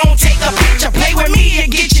can go and take a picture, play with me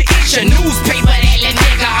and get your itch. A newspaper, that little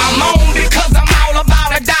nigga I'm on because I'm all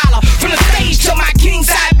about $1. From the stage to my king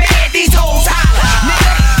side bed, these hoes holler.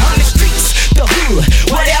 Nigga, on the streets, the hood,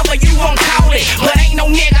 whatever you won't call it. But ain't no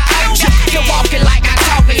nigga out here can walk it like I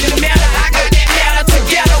talk it. In the middle, I got that matter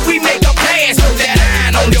together. We make a pass with that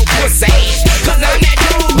iron on your pussy ass. Cause I'm that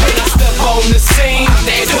dude. When I step on the scene, I'm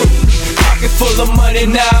that dude. Pocket full of money,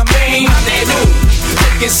 now I mean, I'm that dude.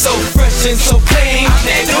 Looking so fresh and so clean, I'm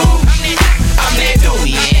that dude. I'm that dude,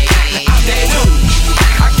 yeah, I'm that dude.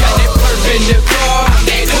 I got that perp in the car, I'm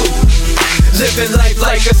that dude. Living life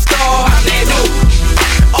like a star, I'm that dude.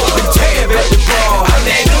 Open tab at the bar, I'm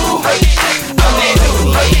that dude. I'm that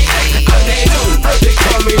dude, I'm that dude. They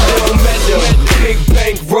call me Lil Mendo, big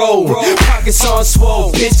bank roll, pockets on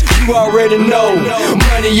swole, bitch, you already know.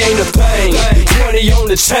 Money ain't a thing, 20 on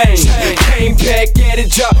the chain. Came back at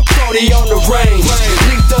it, drop 40 on the range.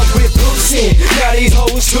 Linked up with Boosie, now these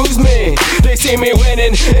hoes choose me. They see me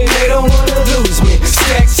winning and they don't wanna lose me.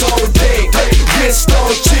 Stacks on deck, wrist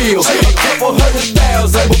on chill, a couple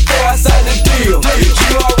 $100,000 before I sign the deal.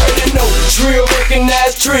 You already know, drill,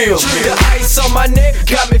 recognize drill. The ice on my neck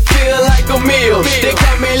got me feel like a meal. They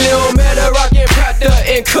call me Lil Meta, rockin' Prada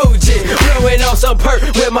and Coogee. Blowing on some perk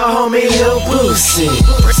with my homie Lil Boosie.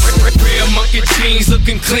 Real monkey jeans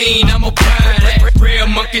looking clean, I'm a buy that. Real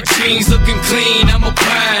monkey jeans looking clean, I'm a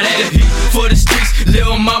buy that. Heat for the streets,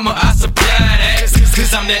 Lil Mama, I supply that.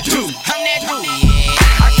 Cause I'm that dude. I'm that dude, yeah.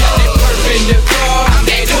 I got that perp in the car, I'm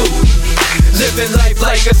that dude. Living life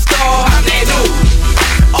like a star, I'm that dude.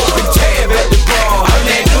 Open tab at the bar, I'm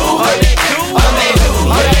that dude. I'm that dude, I'm that dude,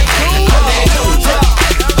 I'm that dude, I'm that dude.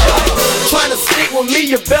 Tryna stick with me,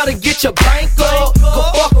 you better get your bank up. Go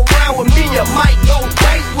fuck around with me, you might go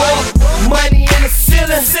bankrupt. Money in the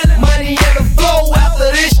ceiling, money in the flow. After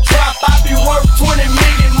this drop, I be worth 20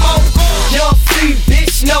 million more. Young free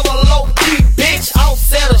bitch, never low key bitch.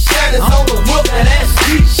 Outside of shiners on the whip, and that's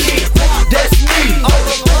street shit. That's me,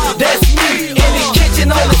 that's me. In the kitchen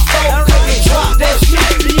on the stove, cooking drop that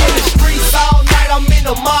shit. Be in the streets all night, I'm in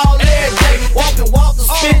the mall every day. Walking,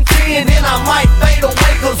 spin 10, then I might fade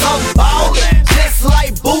away cause I'm ballin'. Just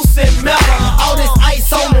like Boost and Meta. All this ice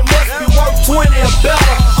on me must be worth 20 or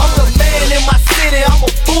better. I'm the man in my city, I'm a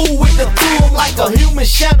fool with the tool. I'm like a human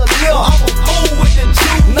chandelier, I'm a fool with the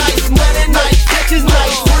juice. Nice money, nice bitches,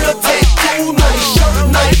 nice real tech, cool, nice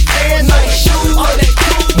shirt, nice hair, nice shoes. I'm that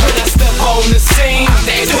cool. When I step on the scene, I'm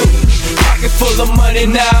that dude. Pocket full of money,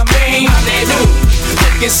 now I mean, I'm that dude.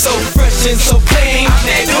 Looking so fresh and so clean, I'm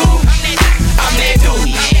that dude. I'm that dude,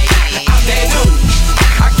 yeah, I'm that dude.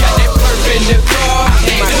 I got that perp in the car, I'm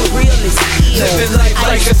that dude. Living life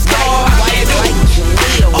like a star, I'm that dude.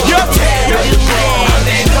 You're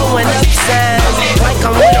going upstairs like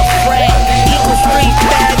I'm with a friend. Equal street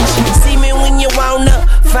badge. See me when you wanna.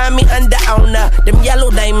 Find me under owner. Them yellow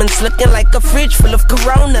diamonds looking like a fridge full of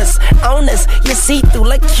Coronas. Owners, you see through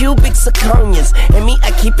like cubic zirconias. And me,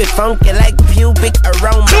 I keep it funky like pubic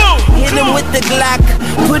aroma. Hit him with the Glock,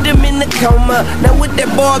 put him in the coma. Now what that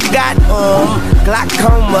boy got,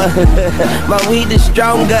 glaucoma. My weed is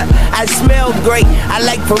stronger, I smell great. I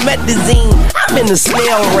like promethazine, I'm in the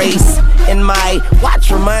smell race. And my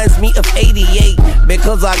watch reminds me of 88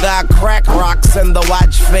 because I got crack rocks in the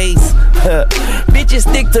watch face. Bitches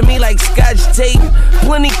stick to me like scotch tape.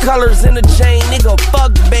 Plenty colors in the chain, nigga,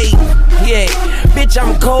 fuck bait. Yeah, bitch,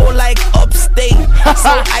 I'm cold like upstate.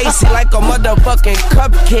 So icy like a motherfucking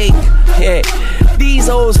cupcake. Yeah, these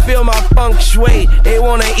hoes feel my feng shui. They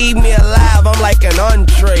wanna eat me alive, I'm like an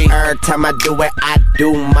entree. Every time I do it, I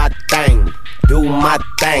do my thing. Do my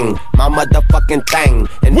thing, my motherfucking thing.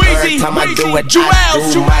 And every time I do it,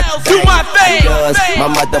 I do my thing. Because my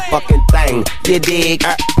motherfucking thing. You dig?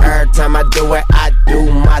 Every time I do it, I do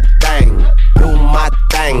my thing. Do my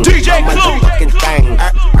thing. DJ my motherfucking thing.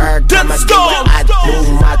 Every time I do it, I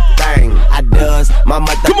do my thing. I I does. My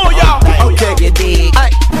mother. Come on, y'all. Okay, you dig.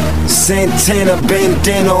 Santana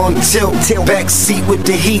bandana on tilt. Back seat with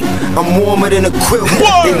the heat. I'm warmer than a quilt.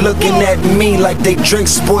 They looking at me like they drink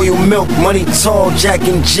spoiled milk. Money tall, Jack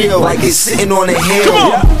and Jill, like it's sitting on a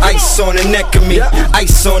hill. Ice on the neck of me,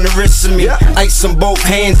 ice on the wrist of me, ice on both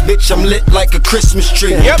hands, bitch. I'm lit like a Christmas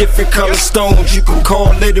tree. Different color stones, you could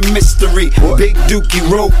call it a mystery. Big dookie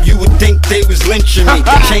rope, you would think they was lynching me.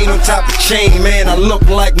 Chain on top of chain, man, I look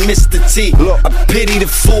like Mr. T. I pity the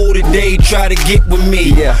fool today try to get with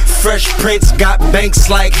me. Fresh Prince got banks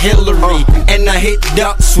like Hillary, and I hit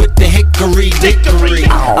ducks with the hickory dickory.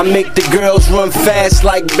 I make the girls run fast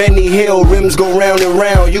like Benny Hill. Rims go round and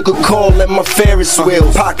round, you could call them my Ferris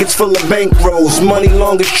wheel. Pockets full of bankrolls, money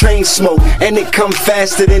long as train smoke, and it come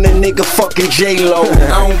faster than a nigga fucking J-Lo.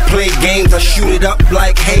 I don't play games, I shoot it up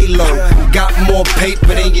like Halo. Got more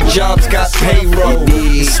paper than your jobs got payroll.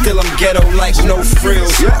 Still I'm ghetto like no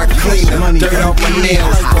frills. I clean the dirt off my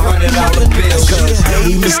nails for $100 bills.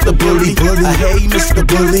 Hey Mr. Bully, hey Mr.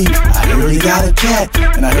 Bully, I heard he got a cat,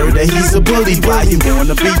 and I heard that he's a bully. Why you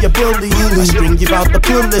wanna be a bully? I string you out the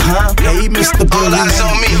bullet, huh? Hey Mr. Bully, all eyes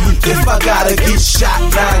on me. If I gotta get shot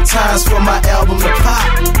 9 times for my album to pop,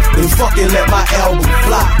 then fucking let my album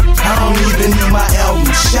flop. I don't even need my album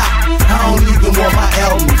shot, I don't even want my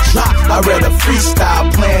album drop. I read a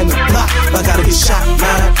freestyle plan to block. If I gotta get shot 9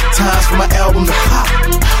 times for my album to pop,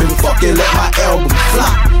 then fucking let my album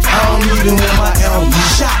flop. I don't even want my album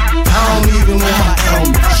shot, I don't even want my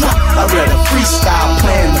album drop. I read a freestyle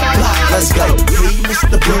plan to block. Let's go. Hey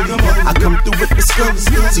Mr. Bully, I come through with the scully.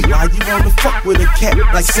 See why you wanna fuck with a cat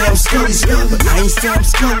like Sam Scully? But I ain't Sam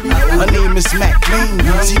Scully, my name is Mac Main.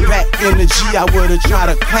 See back in the G, I would've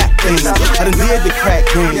tried to clap things. I done did the crack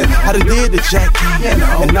game, I done did the jack game,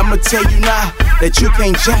 and I'ma tell you now that you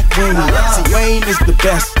can't jack Wayne. See Wayne is the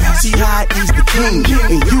best, see how he's the king,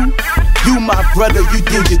 and you my brother, you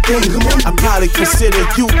did your thing. I probably consider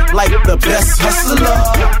you like the best hustler.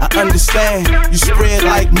 I understand you spread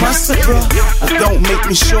like mustard, bro. Don't make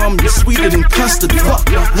me show them you're sweeter than custard. Fuck,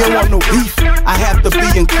 you don't want no beef, I have to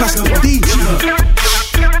be in custody.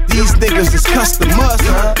 These niggas is customers.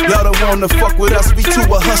 Y'all don't wanna fuck with us, we two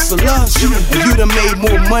are hustlers. And you done made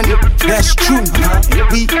more money, that's true. And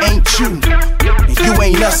we ain't you, and you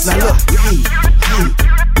ain't us. Now look,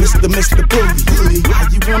 Mr. Bully, why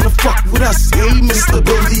you wanna fuck with us? Hey, Mr.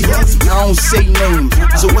 Bully, I don't say names,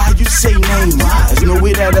 so why you say names? There's no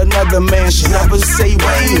way that another man should ever say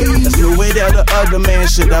Wayne. There's no way that the other man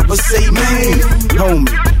should ever say man. Homie,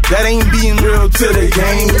 that ain't being real to the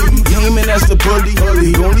game. Gaming as a bully,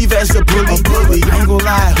 don't leave as a bully. I ain't gon'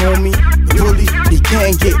 lie, homie, the bully, he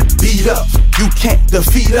can't get beat up. You can't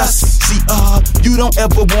defeat us. See, you don't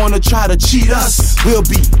ever wanna try to cheat us. We'll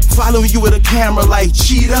be following you with a camera like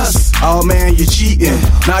cheat us. Oh man, you're cheating.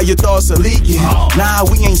 Now your thoughts are leaking. Nah,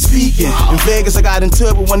 we ain't speaking. In Vegas, I got into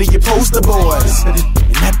it with one of your poster boys. And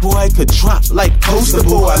that boy could drop like poster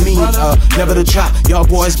boy. I mean, never to drop. Y'all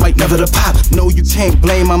boys might never to pop. No, you can't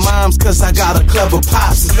blame my moms, cause I got a clever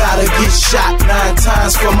pops. Gotta get shot 9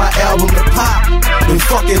 times for my album to pop. Then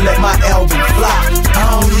fucking let my album flop.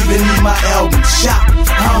 I don't even need my album shot,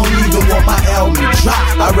 I don't even want my album to drop.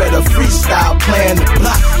 I read a freestyle plan to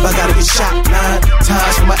block. I gotta get shot 9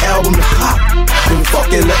 times for my album to pop. Then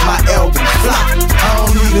fucking let my album flop. I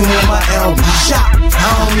don't even want my album shot, I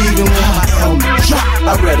don't even want my album to drop.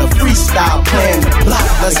 I read a freestyle plan to block.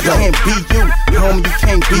 Let's go. Can't beat you, homie, you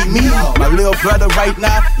can't beat me. My little brother right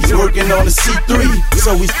now, he's working on a C3,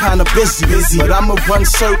 so he's kinda busy. But I'ma run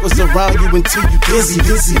circles around you until you dizzy.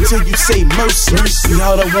 Until you say mercy.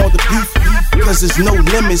 Y'all don't want the beef, cause there's no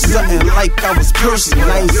limits. Something like I was cursing,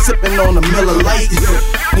 I ain't sipping on a Miller Lite.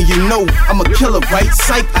 And you know I'm a killer, right?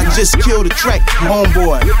 Psych, I just killed a track,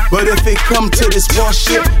 homeboy. But if it come to this raw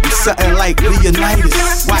shit, it's something like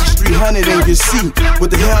Leonidas. Watch 300 and you see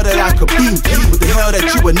what the hell that I could be, what the hell that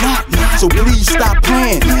you are not. So please stop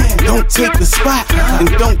playing, don't take the spot, and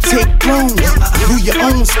don't take clones. Do your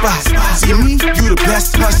own spot. See me, you the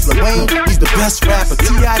best hustler. Wayne, he's the best rapper.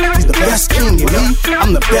 T.I., he's the best king. And me,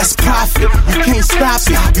 I'm the best prophet. You can't stop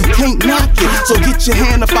it, you can't knock it. So get your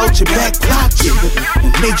hand up out your back pocket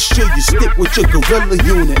and make sure you stick with your gorilla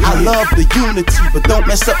unit. I love the unity, but don't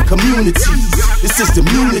mess up communities. This is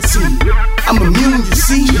immunity, I'm immune, you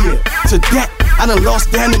see. To that, I done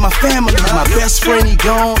lost down in my family. My best friend, he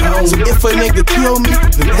gone. So if a nigga kill me,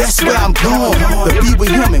 then that's where I'm going. To be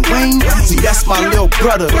with him and Wayne, see that's my little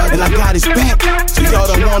brother, and I got his back. So y'all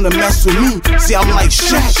don't wanna mess with me. See, I'm like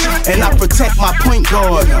Shaq, and I protect my point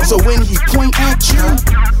guard. So when he point at you,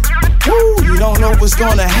 woo, you don't know was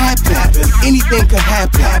gonna happen. Anything could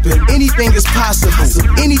happen. Anything is possible.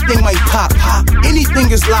 Anything might pop.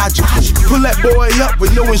 Anything is logical. Pull that boy up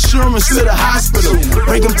with no insurance to the hospital.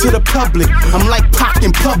 Bring him to the public. I'm like Pac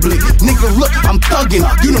in public. Nigga, look, I'm thugging.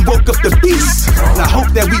 You done woke up the beast. And I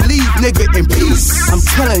hope that we leave nigga in peace. I'm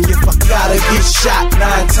telling you, if I gotta get shot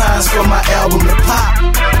 9 times for my album to pop,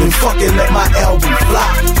 then fucking let my album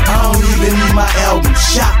flop. I don't even need my album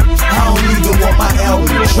shot. I don't even want my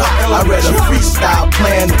album to drop. I read a freestyle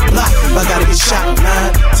playing the block. If I gotta get shot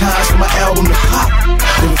 9 times for my album to pop,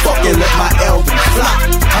 then fucking let my album flop.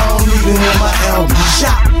 I don't even want my album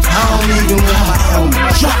shot. I don't even want my album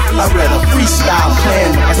to drop. I read a freestyle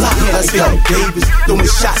playing the block. Let's go, Davis,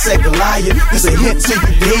 throwing shots at Goliath. This a hint to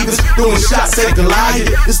you, Davis, throwing shots at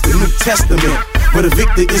Goliath. This the New Testament, where the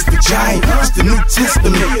victor is the giant. It's the New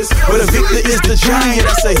Testament, where the victor is the giant.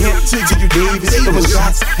 That's a hint to you, Davis, throwing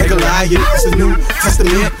shots at Goliath. It's the New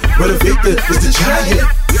Testament, where the victor is the giant.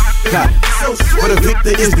 Where the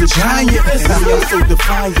victor is the giant, and I'm so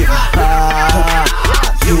defiant.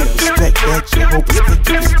 You respect that, you hope respect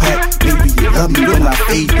your respect. Maybe you love me when I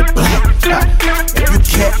fade to black. If you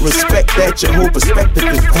can't respect that, you hope perspective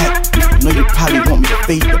is back. I know you probably want me to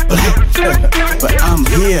fade to black, but I'm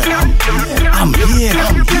here.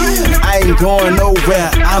 I ain't going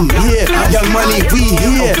nowhere, I'm here. Young Money, we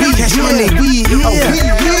here. Cash Money, we here.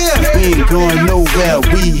 We ain't going nowhere,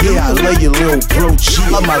 we here. I love you, little bro.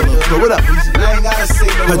 Love my little bro. What up? I ain't gotta say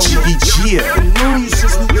no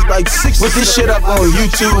like 6. Put this shit up on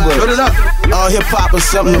YouTube. Put it up. All hip hop or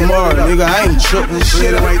something tomorrow, nigga. I ain't tripping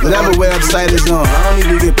shit. Whatever website is on. I don't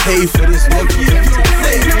even get paid for this,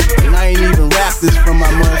 nigga. And I ain't even rap this from my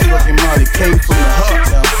motherfucking money. Came from the heart.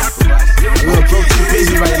 Little bro too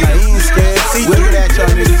busy right now. He ain't scared. See, look at that,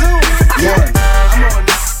 y'all niggas. Yeah.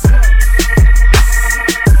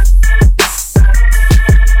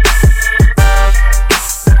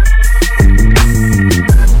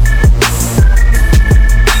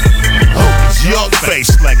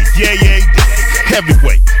 Face slanging, yeah,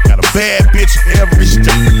 heavyweight. Got a bad bitch every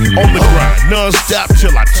step. On the grind, non-stop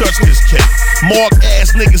till I touch this cake. Mark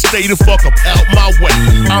ass niggas stay the fuck up out my way.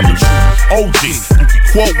 I'm the true OG, you can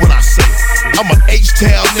quote what I say. I'm an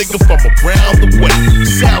H-Town nigga from around the way.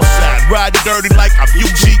 Southside, ride dirty like I'm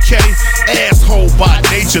UGK. Asshole by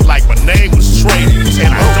nature like my name was Trey.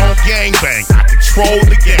 And I don't gangbang, I control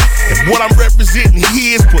the game. And what I'm representing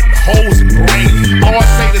here is putting holes in brain. All I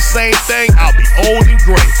say the same thing, I'll be old and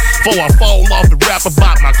gray. Before I fall off and rap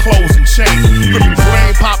about my clothes and chain. Ripping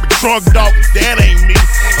brain, popping trunk, dog, that ain't me.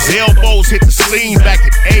 His elbows hit the scene back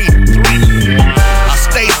in 83. I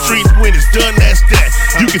stay street when it's done, that's that.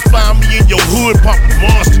 You can find me in your hood pumping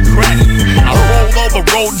monster crack. I roll over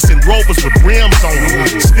rodents and rovers with rims on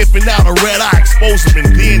them. Sniffing out a red eye, expose them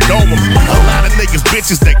and then dome them. A lot of niggas,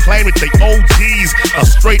 bitches that claim that they OGs. A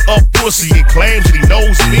straight up pussy and claims that he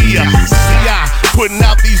knows me. C.I. putting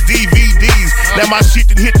out these DVDs. Now my shit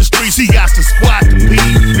done hit the streets, he got to squat to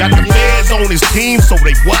pee. Got the feds on his team, so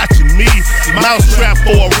they watching me. Mousetrap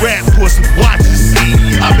for a rat pussy, watch and see.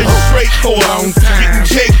 I've been straight for a long time, getting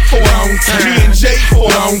cake for a long time. Me and Jay for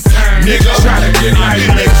a long time, nigga. Try to get like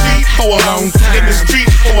that G for a long time. In the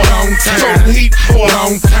streets for a long time, toting heat for a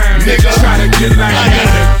long time, nigga. Try to get like that. I got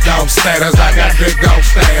big dog status, I got big dog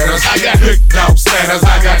status. I got big dog status,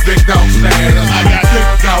 I got big dog status. I got big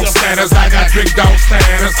dog status, I got big dog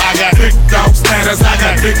status. I got big dog status, I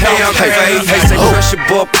got big dog status. Hey, say crush your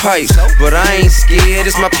butt pipes, but I ain't scared.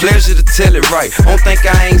 It's my pleasure to tell it right. Don't think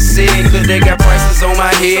I ain't sick, cause they got prices on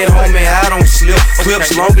my head, homie. I don't slip.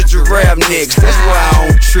 Clips long as giraffe necks, that's why I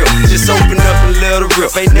don't trip. Just open up and let it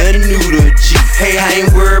rip. Ain't nothing new to a G. Hey, I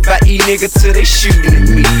ain't worried about each nigga till they shooting at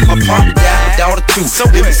me. My partner died, my daughter too. So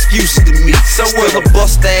them excuses to me. So will a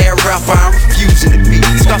bust ass rapper, I'm refusing to be.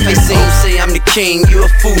 Scarface say I'm the king. You a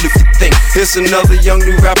fool if you think there's another young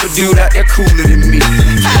new rapper dude out there cooler than me.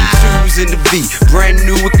 Twos in the beat, brand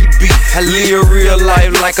new it could be. I live real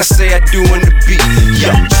life like I say I do in the beat.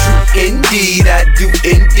 Yeah, true indeed, I do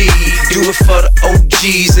indeed. Do it for the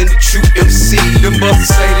OGs and the true MC. Them busters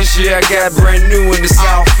say this year I got brand new in the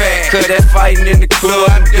South Fat. Cause that fighting in the club,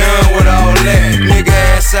 I'm done with all that. Nigga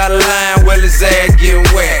ass out of line, well his ass getting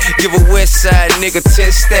wet. Give a west side nigga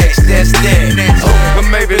 10 stacks, that's that. But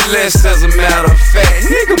maybe less as a matter of fact.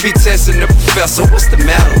 Nigga be testing the professor, what's the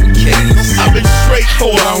matter with cats? I've been straight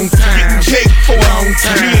for a long time, getting cake for a long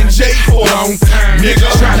time. Me and Jay for a long time, nigga.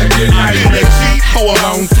 Try to get like that G for a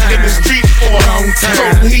long time. In the streets for a long time,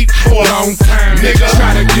 toting heat for a long time, nigga.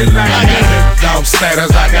 Try to get like that. I got big dog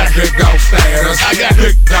status, I got big dog status. I got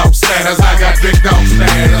big dog status, I got big dog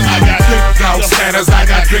status. I got big dog status, I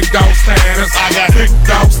got big dog status. I got big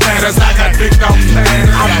dog status, I got big dog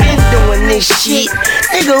status. I've been doing this shit.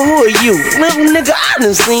 Nigga, who are you? Little nigga, I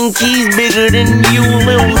done seen keys bigger than you.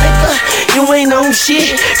 Little nigga, you ain't on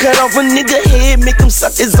shit. Cut off a nigga head, make him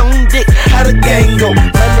suck his own dick. How the gang go?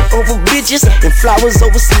 Money over bitches and flowers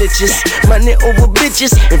over snitches. Money over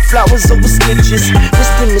bitches and flowers over snitches.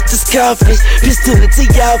 Mr. Scarface, pistol into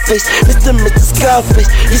y'all face. Mr. Scarface,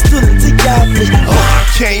 pistol into y'all face. I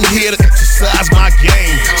came here to exercise my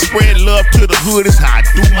game. Spread love to the hood is how I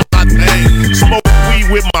do my thing. Smoke weed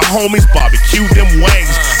with my homies, barbecue them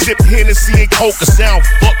wings. Sip Hennessy and Coke, cause I don't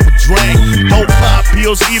fuck with drink. Don't pop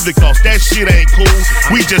pills either, cause that shit ain't cool.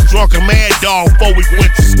 We just drunk a mad dog before we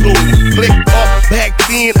went to school. Click up, back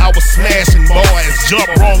then I was smashing boys. Jump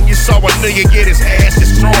wrong, you saw a nigga get his ass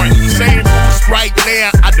destroyed. Same rules right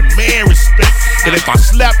now, I demand respect. And if I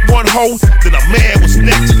slap one hoe, then a man was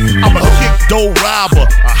next. I'm a kick door robber,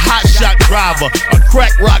 a hot shot driver, a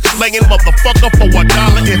crack rock slinging motherfucker for $1.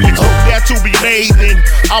 If it's there to be made, then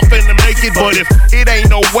I'm finna make it. But if it ain't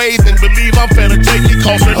no way, then believe I'm finna take it.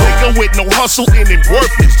 Cause a nigga with no hustle and it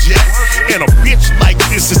worthless jack. And a bitch like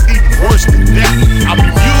this is even worse than that. I be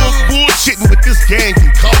young bullshitting with this gang can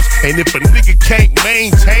cost. And if a nigga can't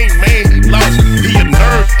maintain, man, he lost. He a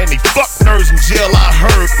nerd and he fuck nerds in jail, I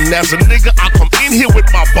heard. And as a nigga, I come in here with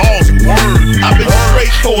my balls and word. I've been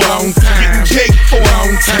straight for a long time, getting cake for a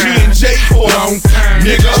long time, me and Jay for a long time,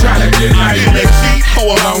 nigga. Tryna get like that G for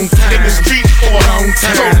a long time, in the street for a long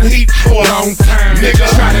time, toting heat for a long time, nigga.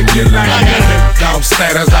 Tryna get like that. I got big dog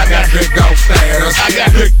status, I got big dog status, I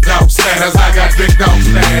got big dog status, I got big dog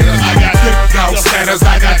status, I got big dog status,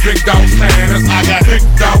 I got big dog status, I got big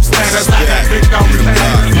dog status, I got big dog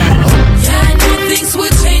status. Yeah, I know things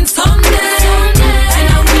will change someday, and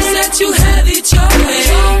I wish that you had it your way.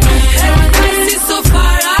 Paradise is so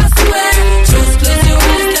far, I swear. Just close your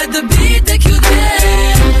eyes, let the beat take you there.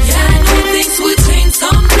 Yeah, I know things will change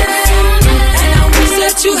someday, and I wish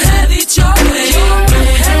that you had it your way.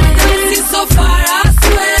 Paradise is so far, I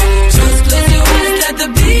swear. Just close your eyes, let the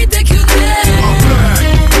beat take you there.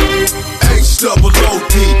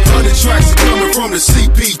 H-double-O-D, 100 tracks are coming from the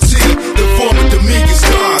CPT. The former Dominguez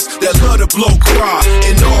guys that love to blow cry.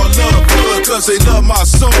 And all love good cause they love my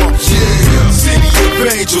song. Yeah, City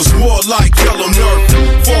of Angels, more like Yellow Nerf.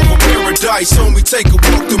 Fall from paradise, homie, take a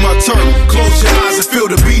walk through my turf. Close your eyes and feel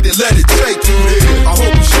the beat and let it take you there. I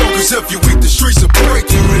hope you strong cause if you weak the streets will break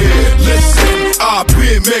you there. Listen, I've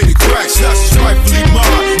been made of cracks, that's rightfully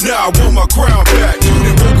mine. Now I want my crown back. You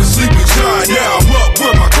didn't woke a sleeping giant, now I'm up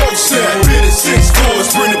where my ghost at. Been in 6 floors,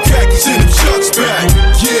 bring them khakis and them chucks back.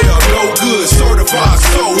 Yeah, I'm no good, certified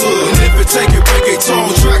so hood. And if it take a reggaeton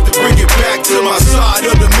track to bring it back to my side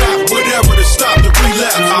of the map, whatever to stop the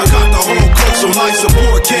relapse. I got the whole coach on life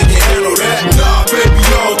support, can't they handle that? Nah, baby,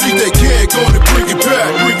 I don't think they can. Gonna bring it back,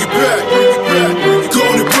 bring it back, bring it back,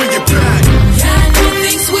 gonna bring it back. Yeah, I know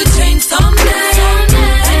things will change someday,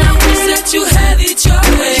 and I wish that you had it your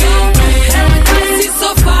way. Paradise is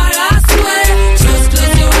so far, I swear. Just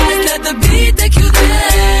close your eyes, let the beat take you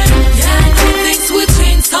there. Yeah, I know things will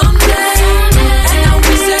change someday, and I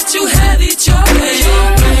wish that you had it your way.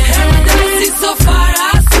 Paradise is so far,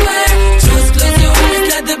 I swear. Just close your eyes,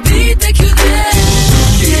 let the beat take you there.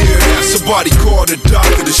 Yeah, somebody call the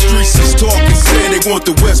doctor. The streets is talking, saying they want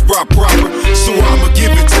the West Rock proper. So I'ma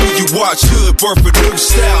give it to you. Watch hood birth a new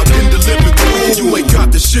style, then deliver through you. You ain't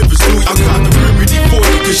got the shivers, do you? I got the remedy for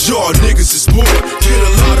you, cause y'all niggas is bored. Get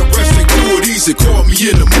a lot of rest and do it easy. Call me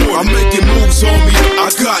in the morning. I'm making moves on me. I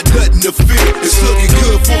got nothing to fear. It's looking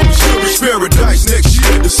good for me. Sure, it's paradise next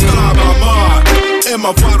year. The sky my mind, and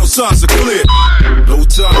my vital signs are clear. No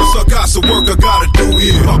time, so I got some work I gotta do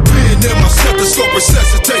here. My pen and my stethoscope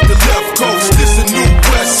resuscitate the left coast. This a new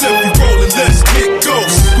west, if we rollin', let's get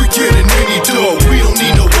ghosts. We getting any dough, we don't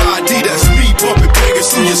need no ID. That's me bumping bangers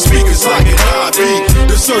through your speakers like an IB.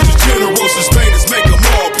 The Surgeon General's sustainers make them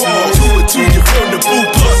all pause. Do it to you from the boot,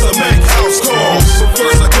 plus I make house calls. But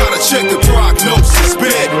first I gotta check the prognosis.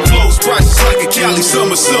 Bed flows, prices like a Cali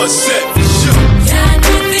summer sunset. For sure. Yeah, I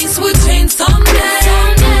know things will change someday,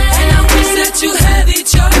 and I wish that you had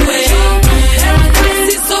it your way.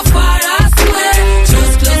 Paradise is so far, I swear.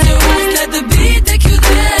 Just close your eyes, let the beat take you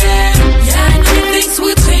there. Yeah, I know things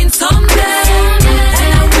will change someday,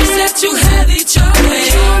 and I wish that you had it your way.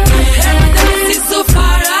 Paradise is so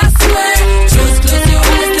far, I swear. Just close your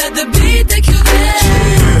eyes, let the beat take you there.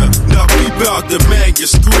 Yeah, now peep out the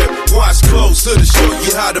manuscript. Watch close to show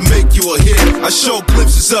you how to make you a hit. I show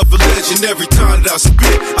glimpses of a legend every time that I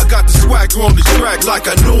spit. I got the swagger on the track like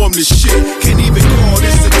I know I'm the shit. Can't even call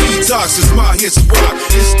this a detox, cause my hits rock.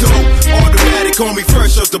 It's dope, automatic on me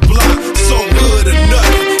fresh off the block. So good or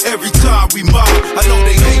nothing, every time we mob. I know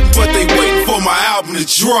they hating, but they waiting for my album to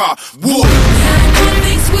drop. Whoa. Yeah, I know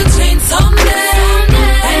things will change someday,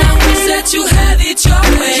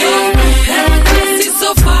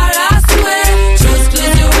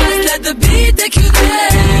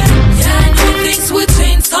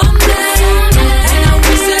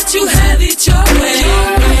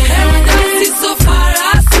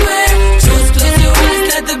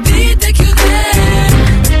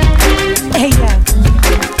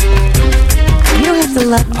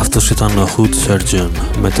 ήταν ο Hood Surgeon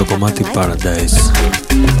με το κομμάτι Paradise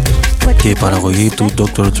και η παραγωγή του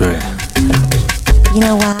Dr. Dre.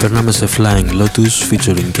 Περνάμε σε Flying Lotus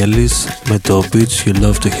featuring Kellys με το Bitch You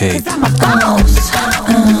Love To Hate.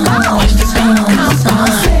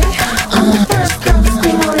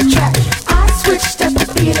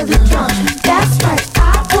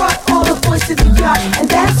 And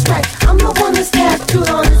that's right, I'm the one that's tattooed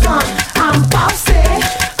on his arm. I'm bossy,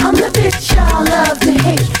 I'm the bitch y'all love to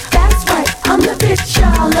hate. That's right, I'm the bitch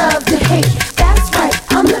y'all love to hate. That's right,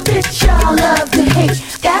 I'm the bitch y'all love to hate.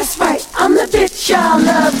 That's right, I'm the bitch y'all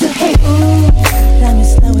love to hate. Let me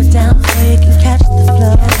slow it down so you can catch the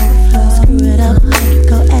flow. Screw it up, make it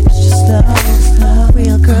go extra slow.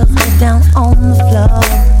 Real girls get down on the floor.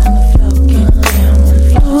 Get down on the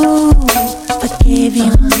floor. Ooh, I gave you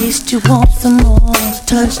a taste, you want some more.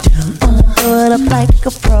 Touchdown, I'ma do it up like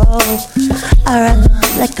a pro. I ride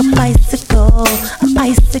like a bicycle,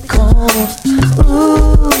 Ooh,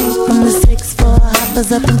 from the 6'4"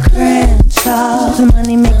 hoppers up in Crenshaw, the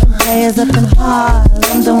money making players up in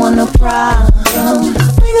Harlem, don't want no problem.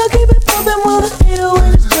 We gon' keep it pumping while the fader when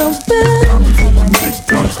it's jumping.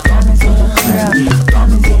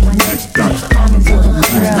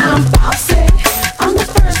 I'm bossy, I'm the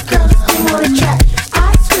first girl to scream on the track. I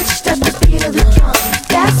switched up the beat of the drum.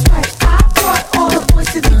 That's right, I brought all the boys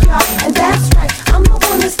to the yard. And that's right, I'm the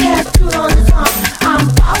one that's tattooed on his arm. I'm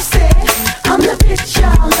bossy, I'm the bitch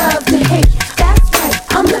y'all love to hate. That's right,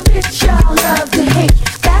 I'm the bitch y'all love to hate.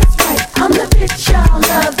 That's right, I'm the bitch y'all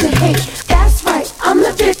love to hate. That's right, I'm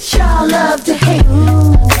the bitch y'all love to hate.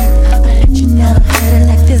 Ooh, I bet you never heard it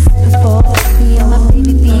like this before. Me and my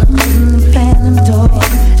baby be closing the phantom door.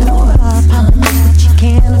 Popping what you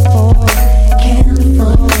can't afford.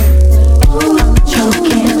 Ooh, I'm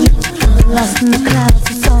choking, lost in the clouds,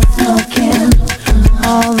 it's all smoking.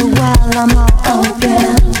 All the while I'm all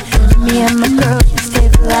open. Me and my girls, we stay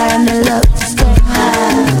fly and they love to stay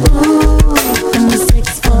high. Ooh, and the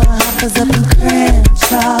 6'4" hoppers up in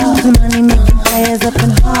Crenshaw, the money making players up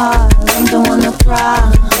in Harlem, don't want no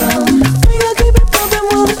problem. We gon' keep it pumping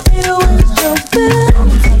while the fader when it's jumping.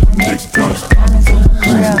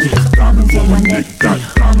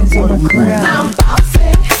 I'm bossy,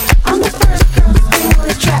 I'm the first girl to scream on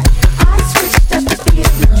the track. I switched up the beat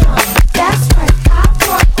of the drum. That's right, I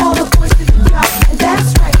brought all the boys to the yard. And that's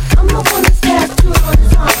right, I'm the one that's tattooed on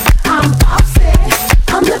his arm. I'm bossy,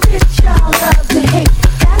 I'm the bitch y'all love to hate.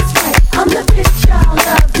 That's right, I'm the bitch y'all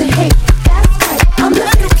love to hate. That's right, I'm the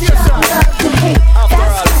bitch y'all love to hate.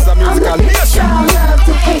 That's right, I'm the bitch y'all love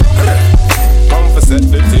to hate. Come for set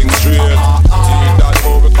the thing straight. Take that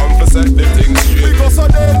over, come for set the thing straight. We go so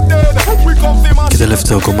dead. Και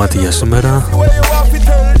τελευταίο κομμάτι για σήμερα,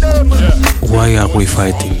 Why Are We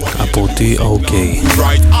Fighting από T.O.K.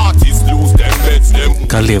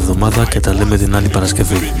 Καλή εβδομάδα και τα λέμε την άλλη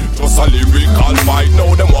Παρασκευή.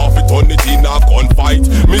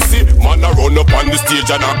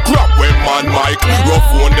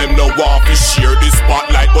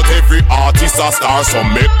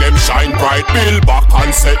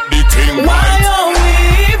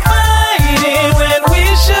 When we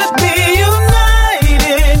should be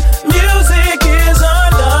united, music is our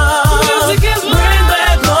love. Music is bring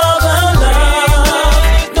back all the love.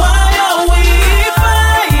 Why are we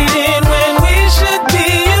fighting when we should be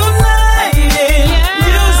united?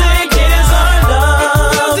 Music is our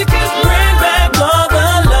love. Music is bring back all the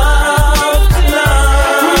love.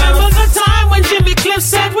 Remember the time when Jimmy Cliff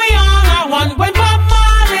said we all are one? When Bob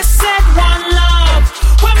Marley said one love?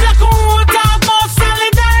 When Black Road talk about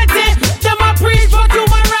solidarity, them a preach for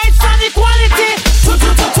human rights and equality.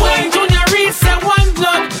 Wayne Junior Reid said one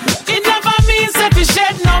blood. It never means that we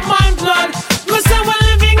shed no man blood. We say we're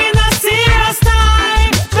living in a serious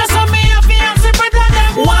time. That's what me have to answer, brother.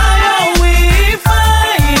 Why are we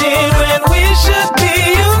fighting when we should be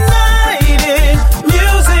united?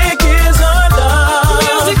 Music is our love.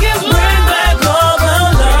 Music is bring back all the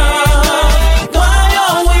love. Why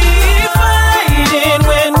are we fighting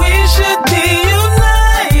when we should be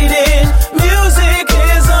united? Music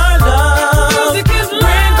is our love. Music is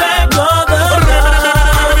bring back all the love.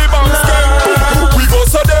 We go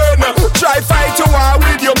so then, try fight your war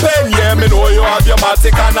with your pen. Yeah, me know you have your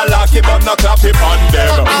matic and a lock it, but not clap it on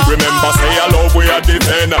them. Remember, say I love we are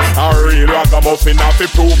defend. A real ragamuffin have to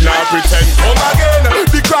prove, not pretend. Come again,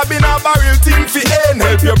 the crab in a barrel thing fi end.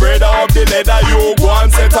 Help your brother up the leather, you go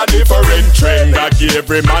and set a different trend. That give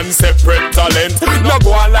every man separate talent. No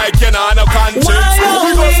go on like you know no conscience. We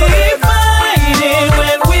go so then.